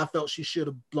Dynamite, I felt she should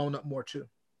have blown up more too.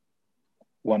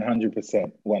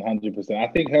 100%, 100%. I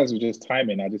think hers was just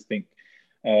timing. I just think,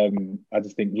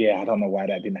 yeah, I don't know why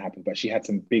that didn't happen, but she had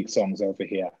some big songs over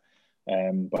here.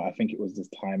 But I think it was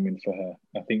just timing for her.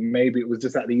 I think maybe it was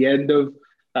just at the end of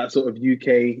that sort of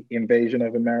UK invasion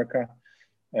of America.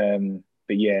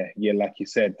 But yeah, like you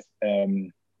said,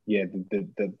 yeah,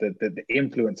 the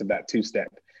influence of that two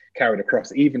step carried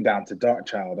across even down to Dark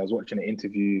Child. I was watching an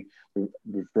interview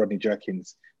with Rodney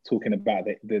Jerkins talking about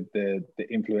the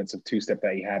influence of two step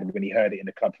that he had when he heard it in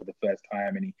the club for the first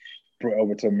time, and he brought it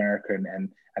over to America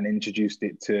and introduced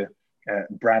it to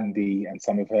Brandy and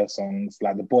some of her songs,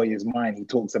 like "The Boy Is Mine." He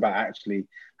talks about actually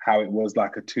how it was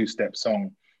like a two step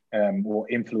song, or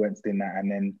influenced in that,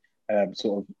 and then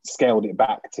sort of scaled it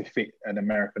back to fit an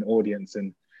American audience.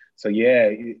 And so, yeah,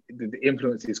 the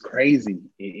influence is crazy.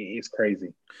 It is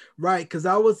crazy. Right, because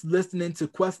I was listening to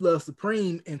Questlove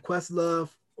Supreme, and Questlove,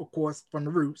 of course, from the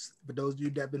Roots, for those of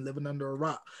you that have been living under a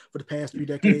rock for the past few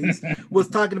decades, was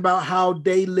talking about how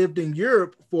they lived in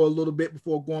Europe for a little bit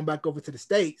before going back over to the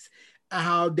States, and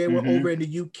how they were over in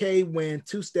the UK when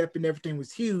two step and everything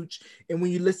was huge. And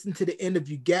when you listen to the end of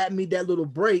 "You Got Me," that little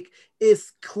break,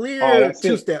 it's Oh, clear that's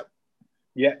two it. step.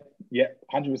 Yeah, yeah,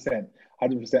 100%,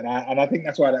 100%. And I think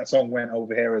that's why that song went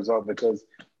over here as well, because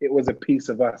it was a piece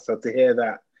of us. So to hear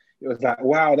that, it was like,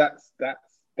 wow, that's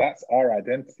our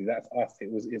identity. That's us.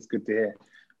 It's good to hear.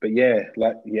 But yeah,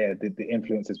 like yeah, the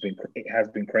influence has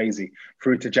been crazy.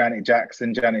 Through to Janet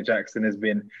Jackson. Janet Jackson has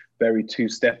been very two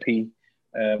steppy,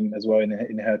 as well in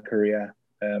her career.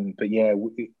 But yeah,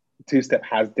 two step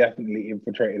has definitely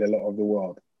infiltrated a lot of the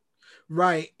world.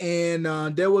 Right. And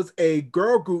there was a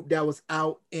girl group that was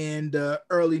out in the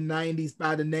early 90s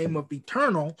by the name of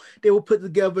Eternal. They were put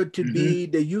together to Mm-hmm. be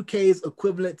the UK's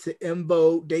equivalent to En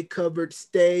Vogue. They covered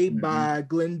Stay Mm-hmm. by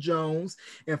Glenn Jones.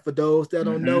 And for those that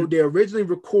don't know, Mm-hmm. they originally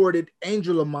recorded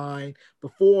Angel of Mine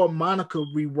before Monica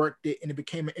reworked it and it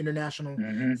became an international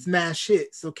Mm-hmm. smash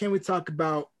hit. So, can we talk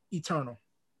about Eternal?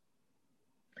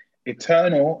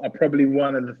 Eternal are probably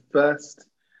one of the first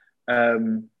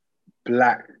um,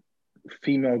 black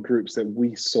female groups that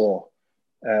we saw,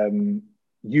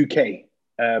 UK,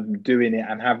 doing it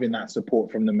and having that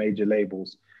support from the major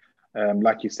labels.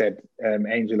 Like you said,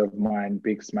 Angel of Mine,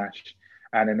 big smash,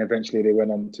 and then eventually they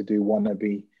went on to do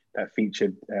Wannabe that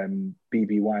featured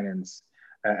BB Winans.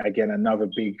 Again, another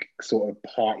big sort of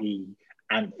party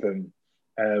anthem.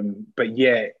 But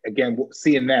yeah, again,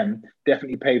 seeing them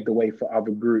definitely paved the way for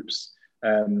other groups,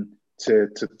 to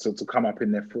come up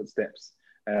in their footsteps.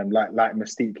 Like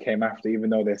Mystique came after,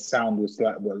 even though their sound was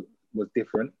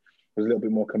different, was a little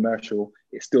bit more commercial.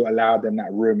 It still allowed them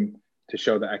that room to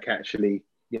show that I can actually,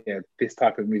 yeah, this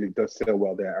type of music does sell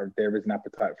well. There is an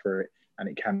appetite for it, and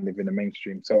it can live in the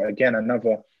mainstream. So again,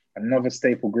 another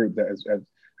staple group that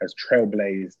has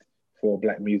trailblazed for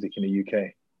black music in the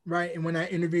UK. Right. And when I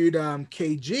interviewed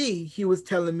KG, he was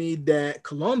telling me that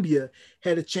Columbia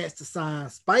had a chance to sign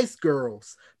Spice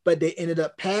Girls, but they ended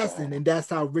up passing. Oh, And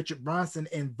that's how Richard Bronson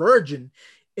and Virgin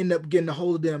ended up getting a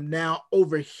hold of them. Now,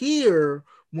 over here,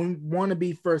 when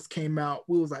Wannabe first came out,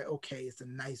 we was like, okay, it's a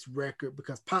nice record,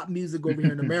 because pop music over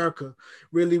here in America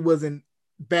really wasn't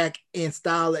back in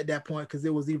style at that point, because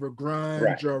it was either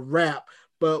right, grunge or rap.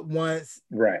 But once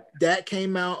right. that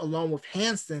came out along with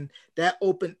Hanson, that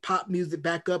opened pop music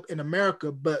back up in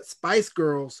America. But Spice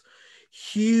Girls,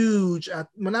 huge.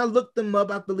 When I looked them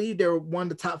up, I believe they were one of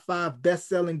the top 5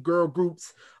 best-selling girl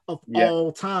groups of Yeah,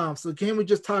 all time. So can we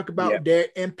just talk yeah. about their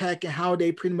impact and how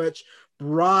they pretty much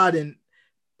broadened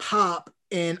pop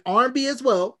and R&B as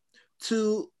well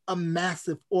to a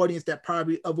massive audience that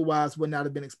probably otherwise would not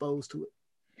have been exposed to it?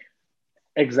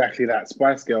 Exactly that.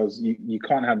 Spice Girls, you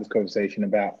can't have this conversation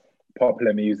about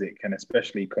popular music, and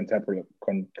especially contemporary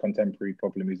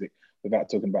popular music, without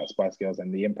talking about Spice Girls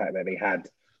and the impact that they had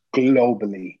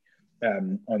globally,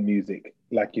 on music.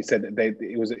 Like you said,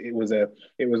 it was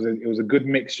a good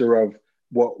mixture of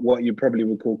what you probably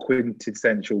would call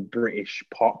quintessential British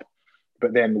pop,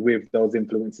 but then with those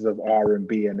influences of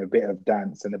R&B and a bit of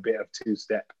dance and a bit of two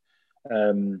step.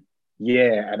 Um,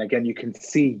 yeah, and again, you can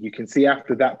see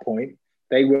after that point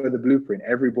they were the blueprint.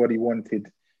 Everybody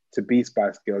wanted to be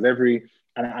Spice Girls.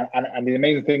 And the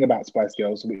amazing thing about Spice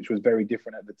Girls, which was very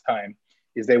different at the time,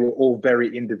 is they were all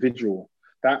very individual.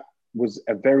 That was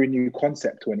a very new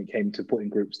concept when it came to putting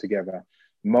groups together.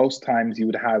 Most times you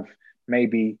would have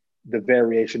maybe the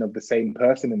variation of the same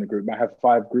person in the group. I have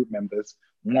 5 group members.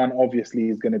 One obviously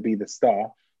is going to be the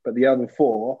star, but the other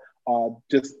 4 are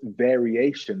just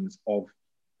variations of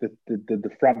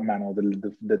the front man or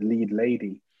the lead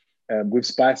lady. With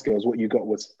Spice Girls, what you got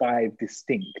was 5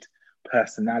 distinct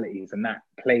personalities, and that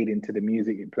played into the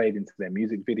music. It played into their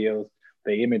music videos,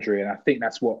 their imagery, and I think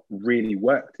that's what really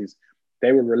worked. Is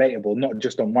they were relatable, not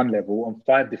just on one level, on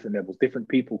 5 different levels. Different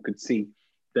people could see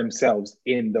themselves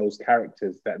in those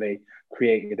characters that they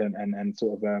created and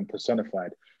sort of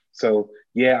personified. So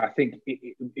yeah, I think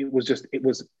it was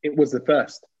the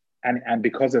first, and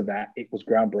because of that, it was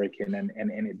groundbreaking,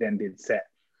 and it then did set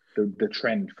the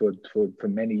trend for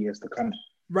many years to come.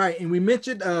 Right, and we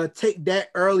mentioned Take That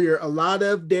earlier. A lot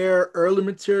of their early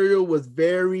material was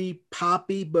very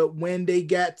poppy, but when they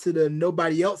got to the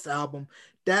Nobody Else album,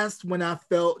 that's when I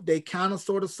felt they kind of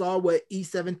sort of saw what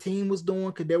E17 was doing,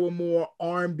 because they were more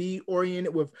R&B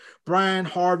oriented with Brian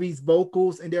Harvey's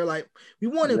vocals, and they're like, we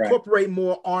want to Right. incorporate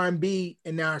more R&B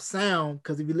in our sound,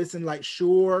 because if you listen like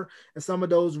Sure and some of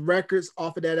those records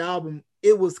off of that album,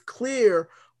 it was clear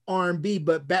R&B,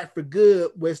 but Back for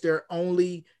Good was their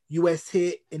only US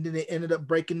hit, and then they ended up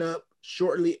breaking up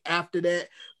shortly after that.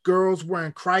 Girls Were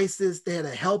in Crisis, they had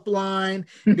a helpline,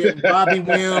 and then Robbie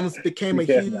Williams became a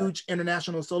Yeah, man. huge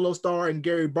international solo star, and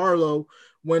Gary Barlow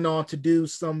went on to do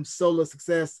some solo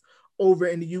success over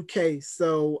in the UK.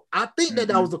 So I think that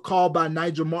was a call by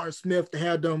Nigel Martin Smith to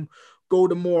have them go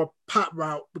the more pop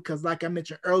route, because like I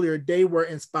mentioned earlier, they were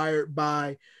inspired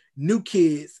by New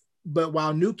Kids. But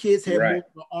while New Kids had Right.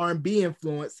 more R&B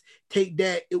influence, Take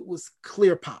That, it was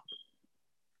clear pop.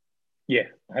 Yeah,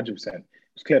 100%. It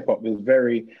was clear pop. It was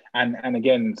very, and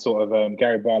again, sort of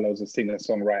Gary Barlow's a singer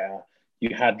songwriter.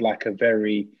 You had like a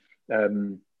very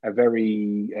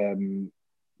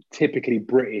typically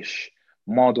British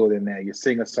model in there. Your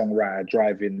singer songwriter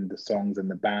driving the songs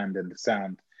and the band and the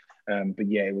sound. But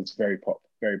yeah, it was very pop,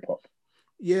 very pop.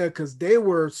 Yeah, because they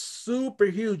were super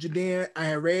huge. And then I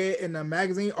had read in a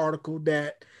magazine article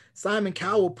that Simon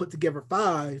Cowell put together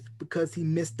 5 because he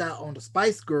missed out on the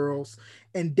Spice Girls.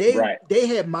 And they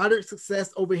had moderate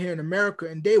success over here in America,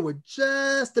 and they were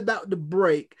just about to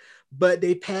break, but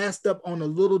they passed up on a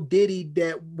little ditty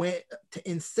that went to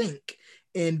NSYNC,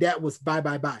 and that was Bye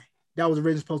Bye Bye. That was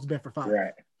originally supposed to be for 5.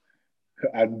 Right.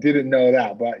 I didn't know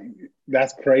that, but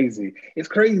that's crazy. It's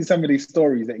crazy, some of these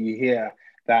stories that you hear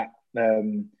that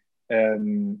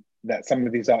that some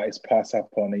of these artists pass up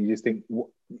on, and you just think,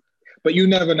 but you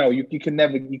never know. You can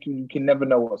never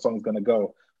know what song's gonna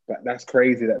go. But that's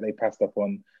crazy that they passed up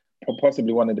on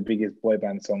possibly one of the biggest boy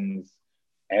band songs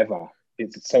ever.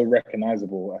 It's so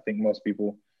recognizable. I think most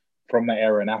people from that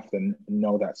era and after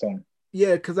know that song.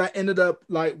 Yeah, because I ended up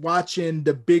like watching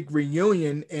the big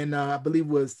reunion, and I believe it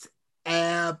was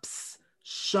Abs,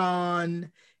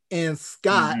 Sean, and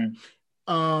Scott.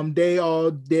 They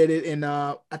all did it, and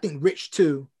I think Rich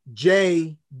too.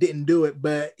 Jay didn't do it,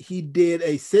 but he did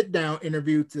a sit down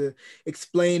interview to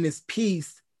explain his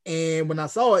piece. And when I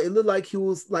saw it, it looked like he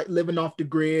was like living off the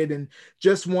grid and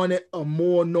just wanted a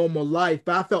more normal life.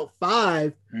 But I felt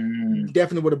 5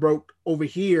 definitely would have broke over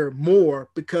here more,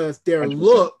 because their 100%.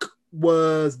 look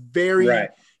was very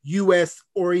Right. US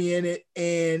oriented,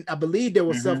 and I believe they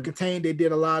were self-contained. They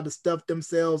did a lot of the stuff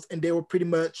themselves, and they were pretty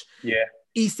much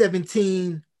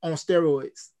E17 on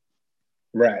steroids.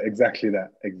 Right, exactly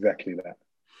that.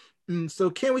 So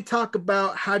can we talk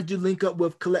about how did you link up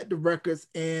with Collective Records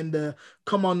and the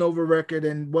Come On Over record,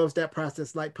 and what was that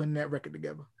process like putting that record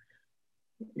together?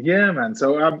 Yeah, man.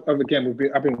 So I've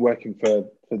been working for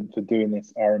doing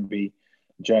this R&B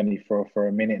journey for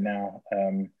a minute now,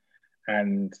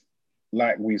 and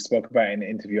like we spoke about in the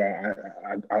interview,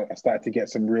 I started to get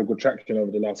some real good traction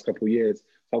over the last couple of years.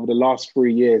 So over the last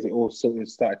 3 years, it all sort of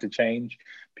started to change.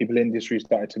 People in the industry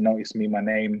started to notice me. My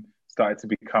name started to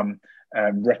become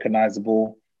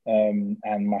recognizable, and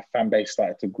my fan base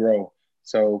started to grow.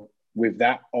 So with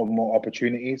that, more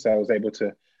opportunities, I was able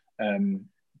to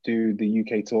do the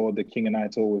UK tour, the King and I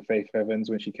tour with Faith Evans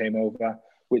when she came over,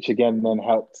 which again then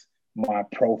helped my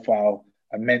profile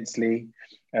immensely.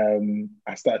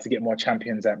 I started to get more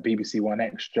champions at BBC One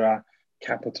Extra,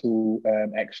 Capital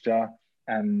Extra,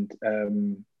 and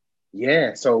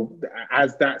so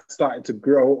as that started to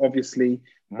grow, obviously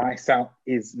my sound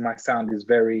is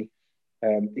very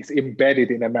it's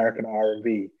embedded in American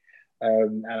R&B,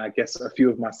 and I guess a few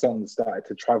of my songs started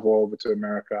to travel over to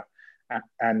America,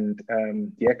 and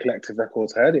Collective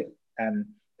Records heard it, and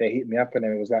they hit me up, and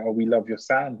it was like, "Oh, we love your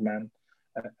sound, man.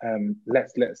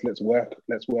 Let's work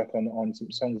on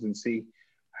some songs and see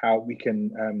how we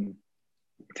can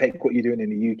take what you're doing in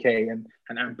the UK and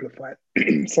amplify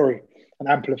and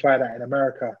amplify that in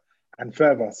America and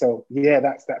further." So yeah,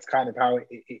 that's kind of how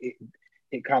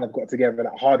it kind of got together.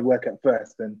 That hard work at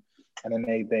first, and then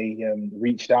they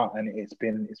reached out, and it's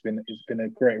been a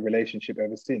great relationship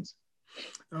ever since.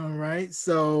 All right.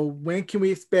 So when can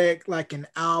we expect like an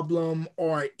album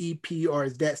or an EP, or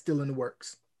is that still in the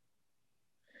works?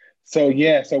 So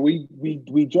yeah, so we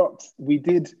dropped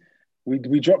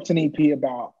an EP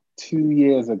about 2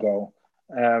 years ago,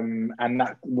 and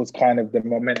that was kind of the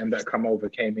momentum that Come Over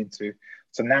came into.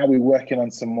 So now we're working on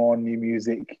some more new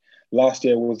music. Last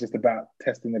year was just about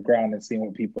testing the ground and seeing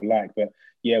what people like, but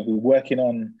yeah, we're working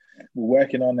on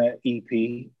an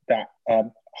EP that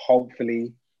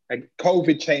hopefully, like,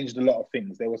 COVID changed a lot of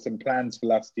things. There were some plans for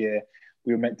last year.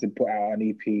 We were meant to put out an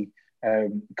EP.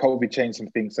 COVID changed some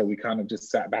things, so we kind of just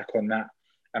sat back on that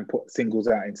and put singles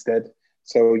out instead.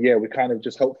 So yeah, we're kind of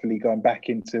just hopefully going back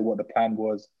into what the plan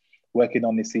was, working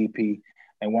on this EP,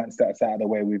 and once that's out of the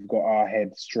way, we've got our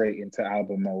head straight into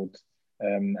album mode,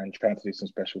 and trying to do some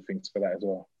special things for that as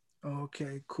well.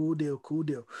 Okay, cool deal, cool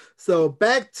deal. So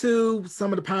back to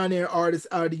some of the pioneer artists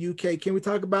out of the UK. Can we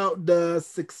talk about the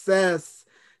success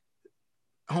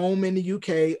home in the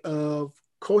UK of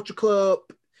Culture Club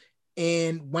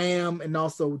and Wham, and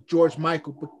also George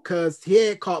Michael, because he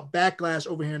had caught backlash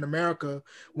over here in America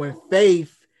when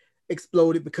Faith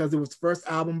exploded because it was the first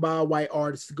album by a white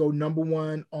artist to go number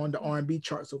one on the R&B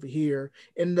charts over here.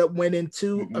 Ended up winning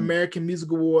two Mm-hmm. American Music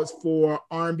Awards for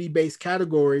R&B based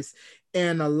categories,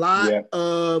 and a lot Yeah.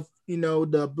 of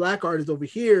the black artists over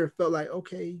here felt like,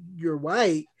 okay, you're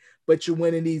white, but you're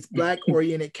winning these black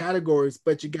oriented categories.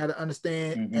 But you got to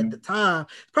understand, at the Mm-hmm. time,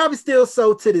 probably still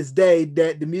so to this day,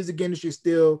 that the music industry is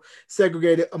still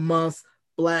segregated amongst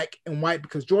black and white,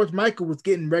 because George Michael was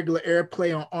getting regular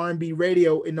airplay on R&B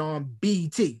radio and on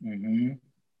BT. Mm-hmm.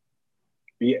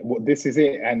 Yeah, well, this is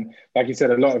it, and like you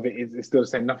said, a lot of it is still the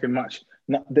same. Nothing much.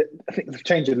 I think they've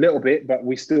changed a little bit, but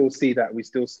we still see that. We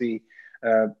still see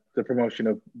the promotion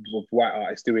of white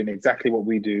artists doing exactly what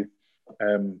we do,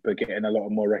 but getting a lot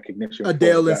of more recognition for it.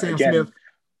 Adele and But Sam again, Smith.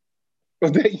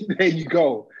 well, there you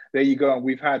go. There you go. And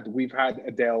we've had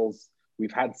Adele's,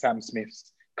 we've had Sam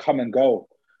Smith's come and go,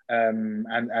 and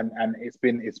it's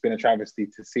been a travesty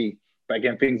to see. But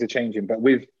again, things are changing. But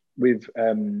with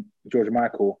George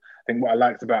Michael, I think what I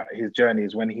liked about his journey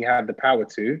is when he had the power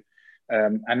to,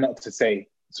 and not to say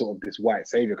sort of this white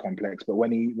savior complex, but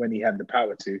when he had the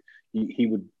power to, he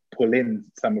would pull in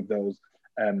some of those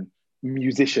um,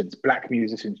 musicians, black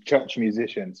musicians, church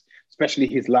musicians, especially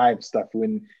his live stuff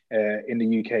when in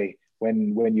the UK.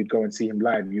 When you'd go and see him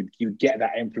live, you'd get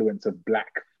that influence of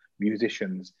black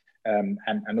musicians,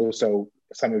 and also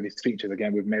some of his features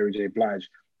again with Mary J. Blige,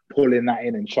 pulling that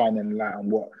in and shining light on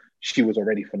what she was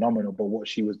already phenomenal, but what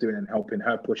she was doing and helping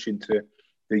her push into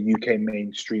the UK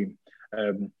mainstream.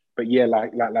 But yeah,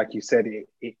 like you said,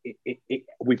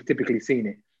 we've typically seen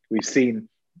it. We've seen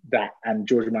that, and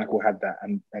George Michael had that,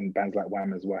 and bands like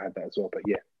Wham as well had that as well. But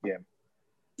yeah.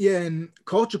 Yeah, and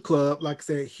Culture Club, like I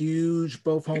said, huge,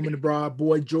 both home and abroad.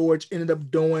 Boy George ended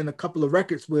up doing a couple of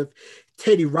records with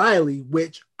Teddy Riley,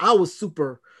 which I was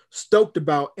super stoked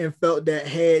about, and felt that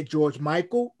had George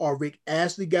Michael or Rick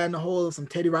Astley gotten a hold of some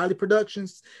Teddy Riley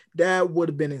productions, that would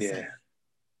have been insane. Yeah,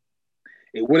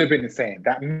 it would have been insane.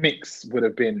 That mix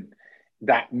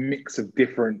of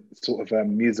different sort of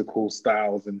musical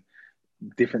styles and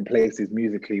different places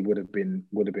musically would have been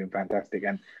fantastic.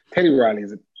 And Teddy Riley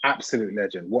is an absolute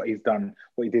legend. What he's done,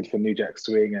 what he did for New Jack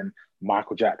Swing and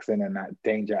Michael Jackson and that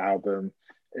Danger album,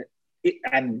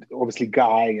 and obviously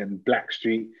Guy and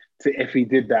Blackstreet. If he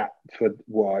did that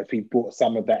if he brought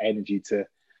some of that energy to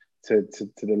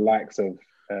the likes of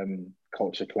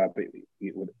Culture Club,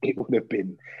 it would have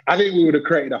been. I think we would have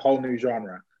created a whole new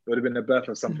genre. It would have been the birth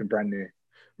of something brand new.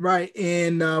 Right.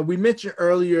 And we mentioned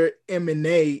earlier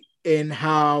M&A and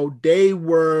how they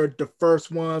were the first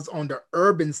ones on the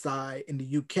urban side in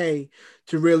the UK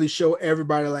to really show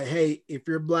everybody, like, hey, if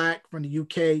you're black from the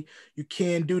UK, you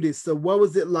can do this. So what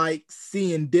was it like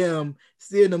seeing them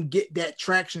get that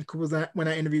traction? Because when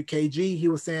I interviewed KG, he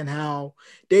was saying how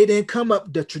they didn't come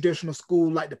up the traditional school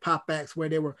like the pop acts, where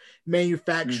they were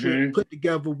manufactured, Mm-hmm. put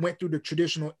together, went through the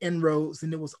traditional inroads,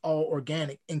 and it was all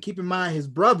organic. And keep in mind, his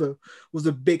brother was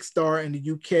a big star in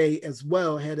the UK as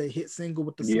well, had a hit single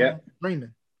with the Yeah, song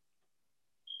Dreaming.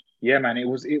 yeah, man. It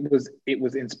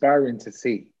was inspiring to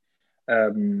see.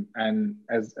 And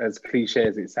as cliche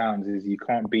as it sounds, is you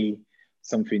can't be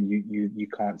something you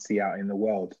can't see out in the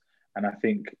world. And I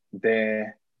think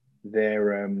their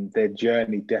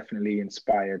journey definitely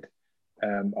inspired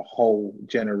a whole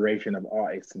generation of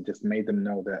artists and just made them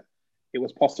know that it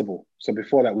was possible. So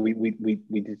before that, we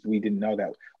didn't know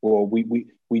that, or we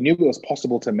knew it was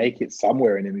possible to make it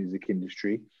somewhere in the music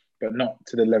industry, but not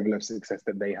to the level of success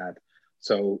that they had.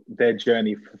 So their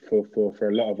journey for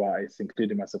a lot of artists,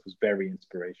 including myself, was very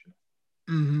inspirational.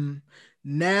 Mm-hmm.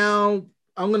 Now,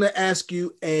 I'm going to ask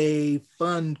you a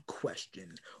fun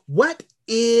question. What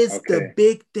is the Okay.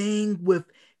 big thing with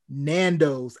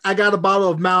Nando's? I got a bottle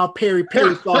of mild peri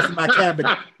peri sauce in my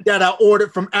cabinet that I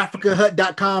ordered from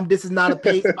AfricaHut.com. This is not a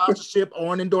paid sponsorship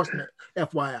or an endorsement,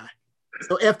 FYI.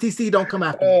 So FTC, don't come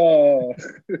after me. Oh,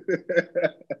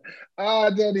 I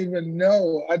don't even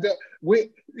know. I don't. We.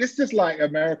 It's just like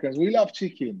Americans. We love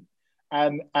chicken,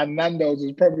 and Nando's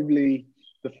was probably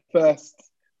the first.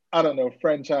 I don't know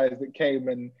franchise that came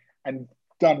and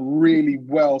done really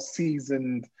well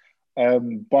seasoned,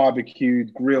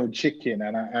 barbecued grilled chicken,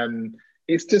 and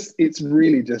it's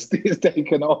really just it's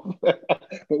taken off.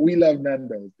 But we love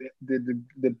Nando's. The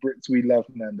Brits, we love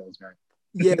Nando's, man.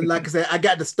 Yeah, like I said, I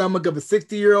got the stomach of a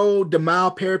 60-year-old. The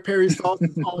mild peri peri sauce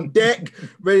is on deck,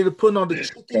 ready to put on the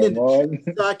chicken and Come the cheese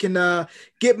on. so I can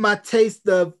get my taste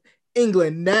of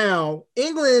England. Now,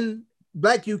 England,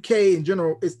 Black UK in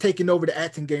general, is taking over the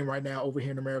acting game right now over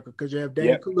here in America because you have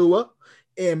Daniel Yep. Kaluuya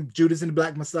and Judas and the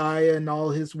Black Messiah and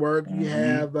all his work. You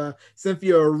Mm-hmm. have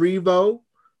Cynthia Erivo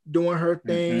doing her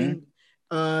Mm-hmm.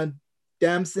 thing.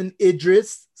 Damson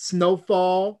Idris,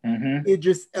 Snowfall, Mm-hmm.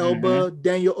 Idris Mm-hmm. Elba,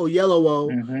 Daniel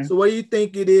Oyelowo. Mm-hmm. So what do you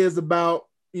think it is about,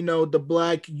 the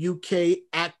Black UK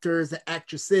actors and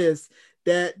actresses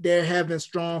that they're having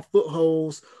strong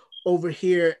footholds over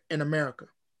here in America?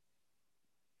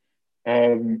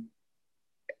 Um,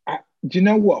 do you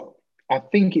know what? I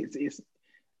think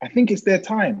I think it's their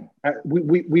time.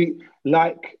 We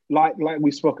like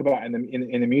we spoke about in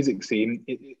the music scene.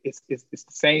 It's the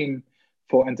same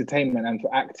for entertainment and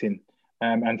for acting,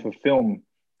 and for film.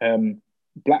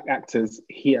 Black actors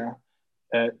here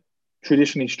uh,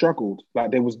 traditionally struggled.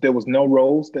 Like there was no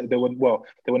roles that there were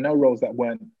no roles that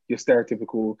weren't your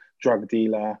stereotypical drug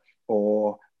dealer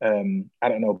or I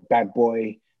don't know, bad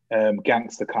boy,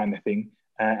 gangster kind of thing.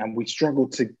 And we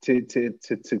struggled to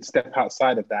step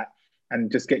outside of that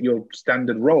and just get your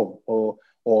standard role,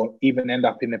 or even end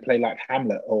up in a play like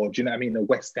Hamlet, or do you know what I mean, a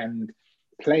West End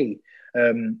play.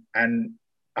 And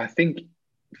I think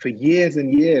for years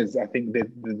and years, I think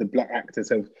the black actors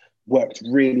have worked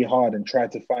really hard and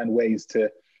tried to find ways to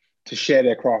share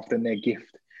their craft and their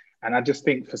gift. And I just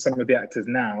think for some of the actors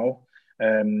now,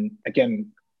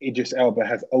 again, Idris Elba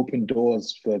has opened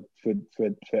doors for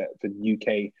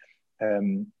UK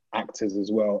actors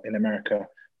as well in America.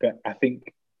 But I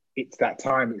think it's that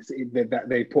time. That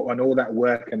they put on all that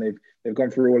work and they've gone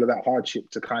through all of that hardship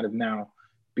to kind of now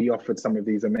be offered some of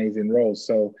these amazing roles.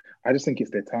 So I just think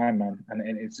it's their time, man, and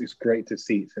it's great to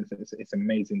see. It's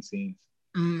amazing scenes.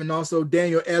 And also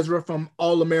Daniel Ezra from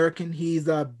All American. He's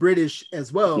British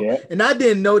as well. Yeah, And I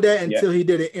didn't know that yeah. until he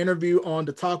did an interview on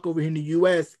the talk over here in the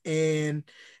US and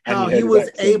And how you he heard his was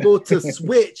accent. able to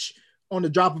switch on the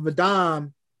drop of a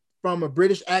dime from a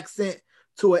British accent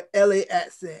to an LA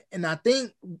accent. And I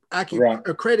think I can Right.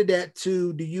 credit that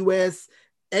to the US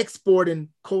exporting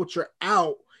culture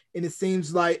out. And it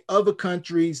seems like other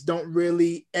countries don't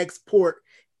really export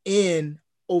in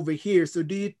over here. So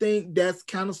do you think that's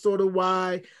kind of sort of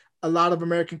why a lot of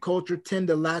American culture tend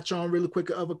to latch on really quick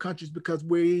at other countries because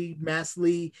we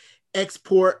massively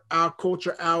export our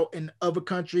culture out and other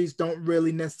countries don't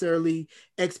really necessarily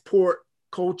export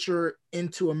culture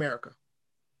into America?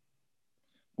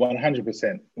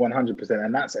 100%, 100%,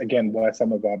 and that's again why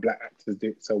some of our black actors do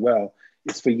it so well.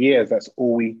 It's for years. That's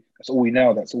all we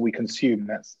know. That's all we consume.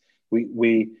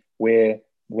 We're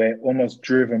almost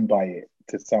driven by it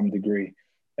to some degree.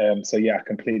 So yeah, I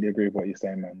completely agree with what you're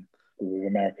saying, man. With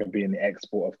America being the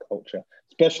export of culture,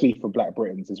 especially for Black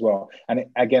Britons as well. And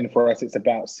again, for us, it's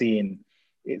about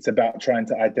trying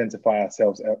to identify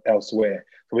ourselves elsewhere.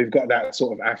 So we've got that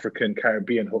sort of African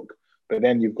Caribbean hook, but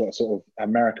then you've got sort of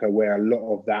America where a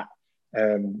lot of that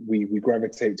we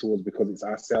gravitate towards because it's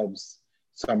ourselves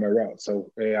somewhere else.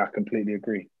 So yeah, I completely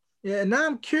agree. Yeah, and now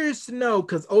I'm curious to know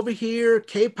because over here,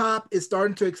 K-pop is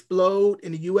starting to explode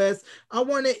in the US. I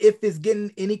wonder if it's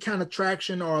getting any kind of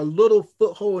traction or a little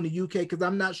foothold in the UK because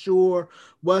I'm not sure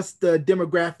what's the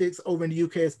demographics over in the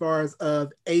UK as far as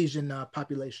of Asian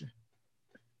population.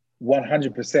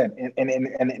 100%,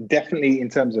 and definitely in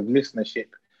terms of listenership,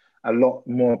 a lot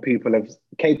more people have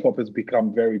K-pop has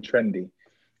become very trendy,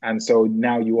 and so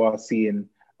now you are seeing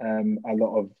a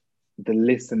lot of the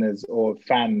listeners or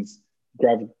fans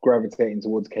gravitating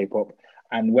towards K-pop,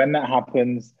 and when that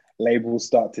happens, labels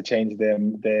start to change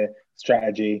their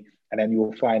strategy, and then you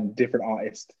will find different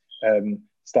artists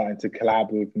starting to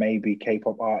collab with maybe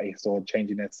K-pop artists or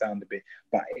changing their sound a bit.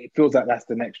 But it feels like that's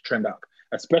the next trend up,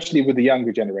 especially with the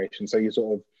younger generation. So you're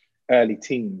sort of early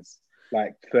teens,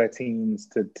 like 13s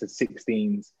to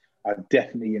 16s are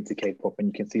definitely into K-pop. And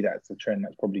you can see that it's a trend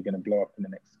that's probably going to blow up in the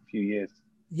next few years.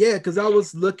 Yeah, because I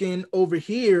was looking over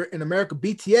here in America.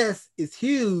 BTS is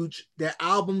huge. Their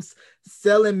albums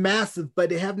selling massive, but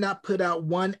they have not put out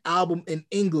one album in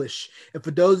English. And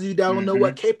for those of you that don't know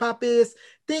what Hmm. K-pop is,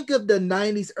 think of the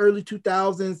 90s, early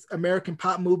 2000s American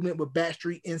pop movement with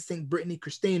Backstreet, NSYNC, Britney,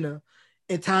 Christina,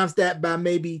 and times that by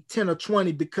maybe 10 or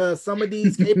 20, because some of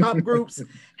these K-pop groups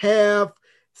have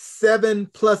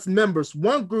 7+ members.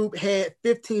 One group had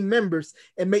 15 members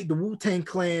and make the Wu-Tang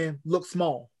Clan look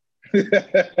small.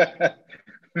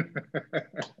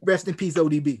 Rest in peace,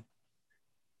 ODB.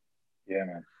 Yeah,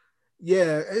 man.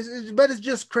 Yeah, but it's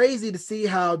just crazy to see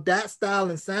how that style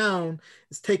and sound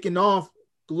is taking off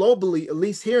globally, at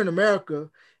least here in America,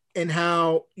 and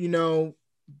how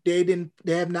they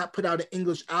have not put out an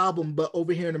English album, but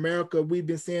over here in America, we've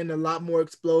been seeing a lot more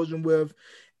explosion with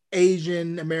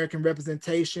Asian American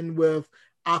representation with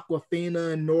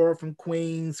Aquafina and Nora from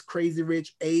Queens, Crazy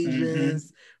Rich Hmm.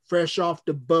 Asians, Fresh Off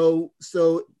the Boat.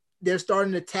 So they're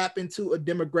starting to tap into a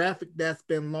demographic that's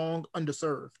been long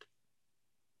underserved.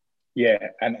 Yeah,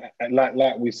 and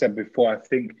like we said before, I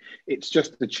think it's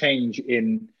just the change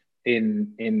in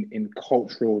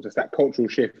cultural, just that cultural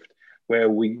shift where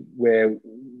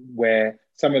where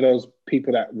some of those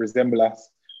people that resemble us,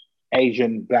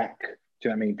 Asian, black, do you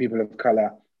know what I mean, people of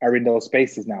color, are in those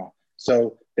spaces now.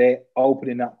 So they're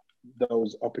opening up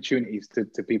those opportunities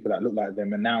to people that look like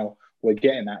them, and now we're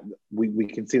getting that. We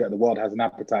can see that the world has an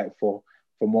appetite for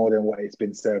more than what it's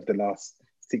been served the last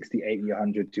 60, 80,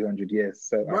 100, 200 years.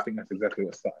 So I Right. think that's exactly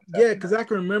what's starting to Yeah, happen because now. I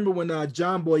can remember when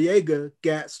John Boyega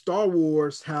got Star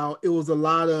Wars, how it was a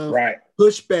lot of Right.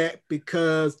 pushback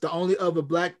because the only other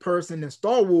black person in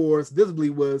Star Wars visibly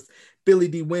was Billy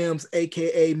D. Williams,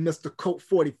 aka Mr. Colt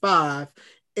 45,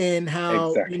 and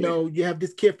how Exactly. you have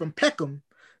this kid from Peckham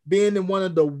being in one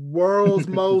of the world's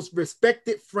most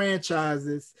respected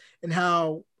franchises, and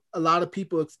how a lot of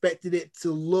people expected it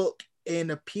to look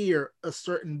and appear a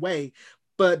certain way.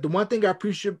 But the one thing I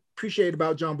appreciate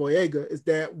about John Boyega is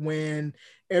that when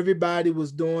everybody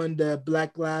was doing the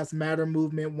Black Lives Matter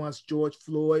movement, once George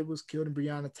Floyd was killed and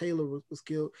Breonna Taylor was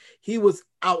killed, he was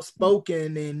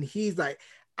outspoken and he's like,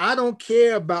 I don't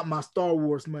care about my Star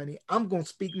Wars money. I'm going to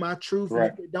speak my truth. And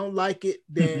Right. if they don't like it,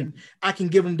 then I can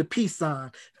give them the peace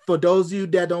sign. For those of you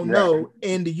that don't Right. know,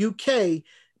 in the UK,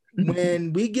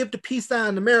 when we give the peace sign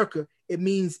in America, it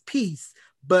means peace.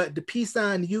 But the peace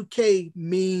sign in the UK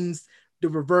means the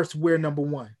reverse, we're number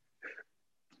one.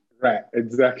 Right,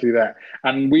 exactly that.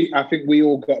 And I think we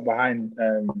all got behind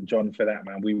John for that,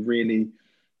 man. We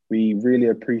really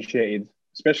appreciated,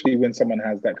 especially when someone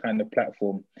has that kind of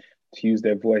platform to use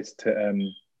their voice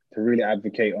to really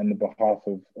advocate on the behalf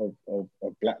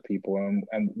of Black people.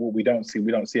 And what we don't see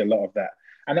a lot of that.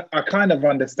 And I kind of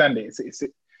understand it.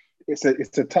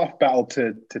 It's a tough battle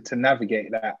to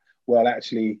navigate that. Well,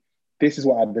 actually, this is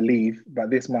what I believe, but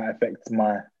this might affect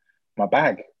my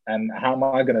bag, and how am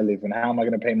I going to live, and how am I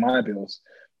going to pay my bills.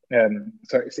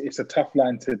 So it's a tough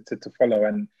line to follow,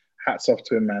 and hats off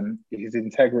to him, man. His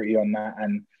integrity on that,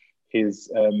 and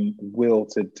his will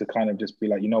to kind of just be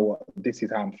like, you know what, this is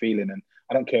how I'm feeling, and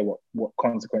I don't care what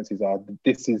consequences are.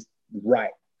 This is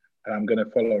right, and I'm going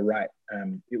to follow right.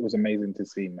 It was amazing to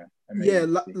see, man. Yeah,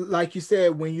 Amazing to see. like you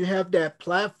said, when you have that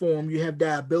platform, you have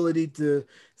that ability to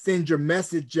send your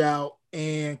message out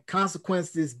and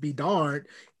consequences be darned.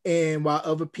 And while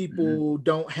other Mm-hmm. people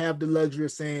don't have the luxury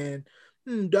of saying,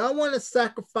 do I want to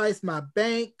sacrifice my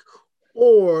bank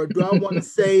or do I want to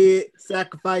say it,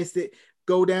 sacrifice it,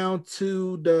 go down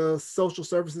to the social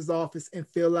services office and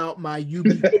fill out my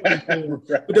UB40 form?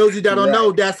 Right, For those of you that don't right,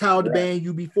 know, that's how the right. band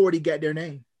UB40 got their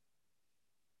name.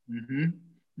 Mm-hmm.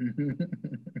 Mm-hmm.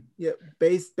 Yeah,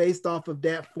 based off of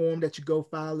that form that you go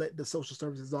file at the social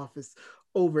services office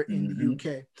over in the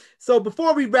Mm-hmm. UK. So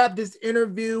before we wrap this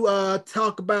interview,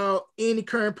 talk about any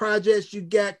current projects you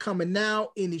got coming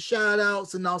out, any shout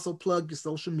outs, and also plug your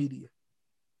social media.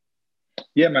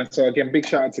 Yeah, man. So again, big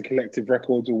shout out to Collective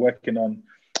Records. We're working on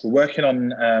we're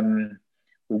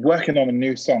working on a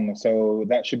new song. So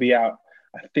that should be out,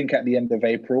 I think, at the end of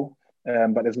April.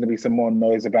 But there's going to be some more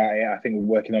noise about it. I think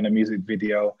we're working on a music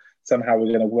video. Somehow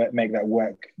we're going to make that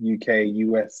work, UK,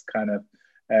 US kind of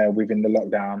within the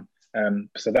lockdown.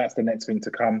 So that's the next thing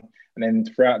to come. And then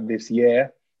throughout this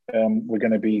year, we're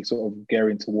going to be sort of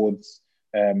gearing towards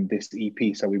this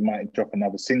EP. So we might drop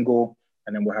another single,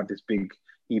 and then we'll have this big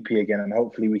EP again, and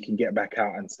hopefully we can get back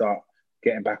out and start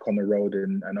getting back on the road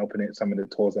and opening some of the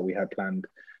tours that we had planned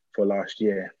for last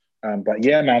year. But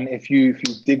yeah, man, if you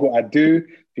dig what I do,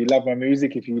 if you love my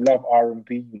music, if you love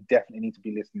R&B, you definitely need to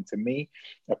be listening to me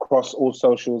across all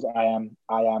socials. I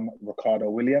am Ricardo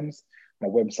Williams. My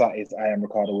website is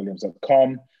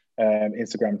iamricardowilliams.com.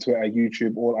 Instagram, Twitter,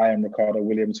 YouTube, all I am Ricardo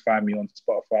Williams. Find me on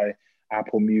Spotify,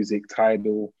 Apple Music,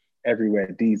 Tidal,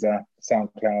 everywhere, Deezer,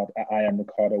 SoundCloud, I am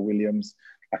Ricardo Williams.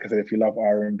 Like I said, if you love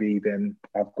R&B, then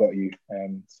I've got you.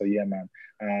 So yeah, man.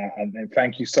 And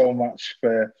thank you so much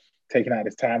for taking out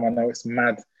this time. I know it's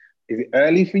mad. Is it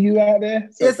early for you out there?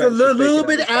 So it's a little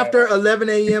bit after 11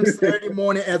 a.m. Saturday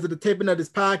morning as of the taping of this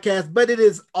podcast, but it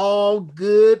is all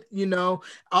good. You know,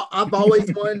 I've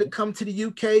always wanted to come to the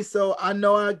UK, so I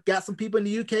know I got some people in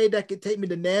the UK that could take me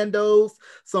to Nando's,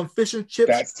 some fish and chips.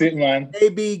 That's it, man.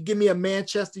 Maybe give me a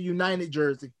Manchester United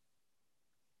jersey.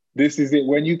 This is it.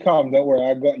 When you come, don't worry,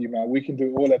 I got you, man. We can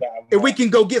do all of that. And we can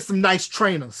go get some nice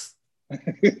trainers.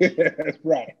 That's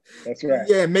right. That's right.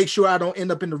 Yeah, make sure I don't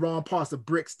end up in the wrong parts of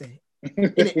Brixton.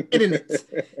 Internet.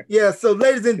 Yeah, so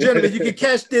ladies and gentlemen, you can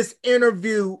catch this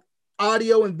interview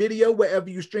audio and video wherever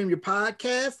you stream your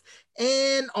podcast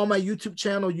and on my YouTube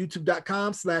channel,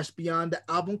 youtube.com/Beyond the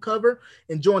Album Cover,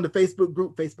 and join the Facebook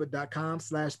group,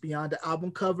 facebook.com/Beyond the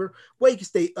Album Cover, where you can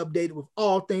stay updated with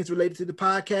all things related to the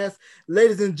podcast.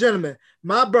 Ladies and gentlemen,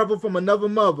 my brother from another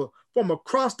mother, from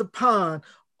across the pond,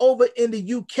 over in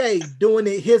the UK, doing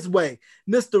it his way,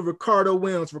 Mr. Ricardo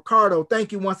Williams. Ricardo,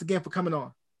 thank you once again for coming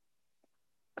on.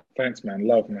 Thanks, man.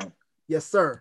 Love, man. Yes, sir.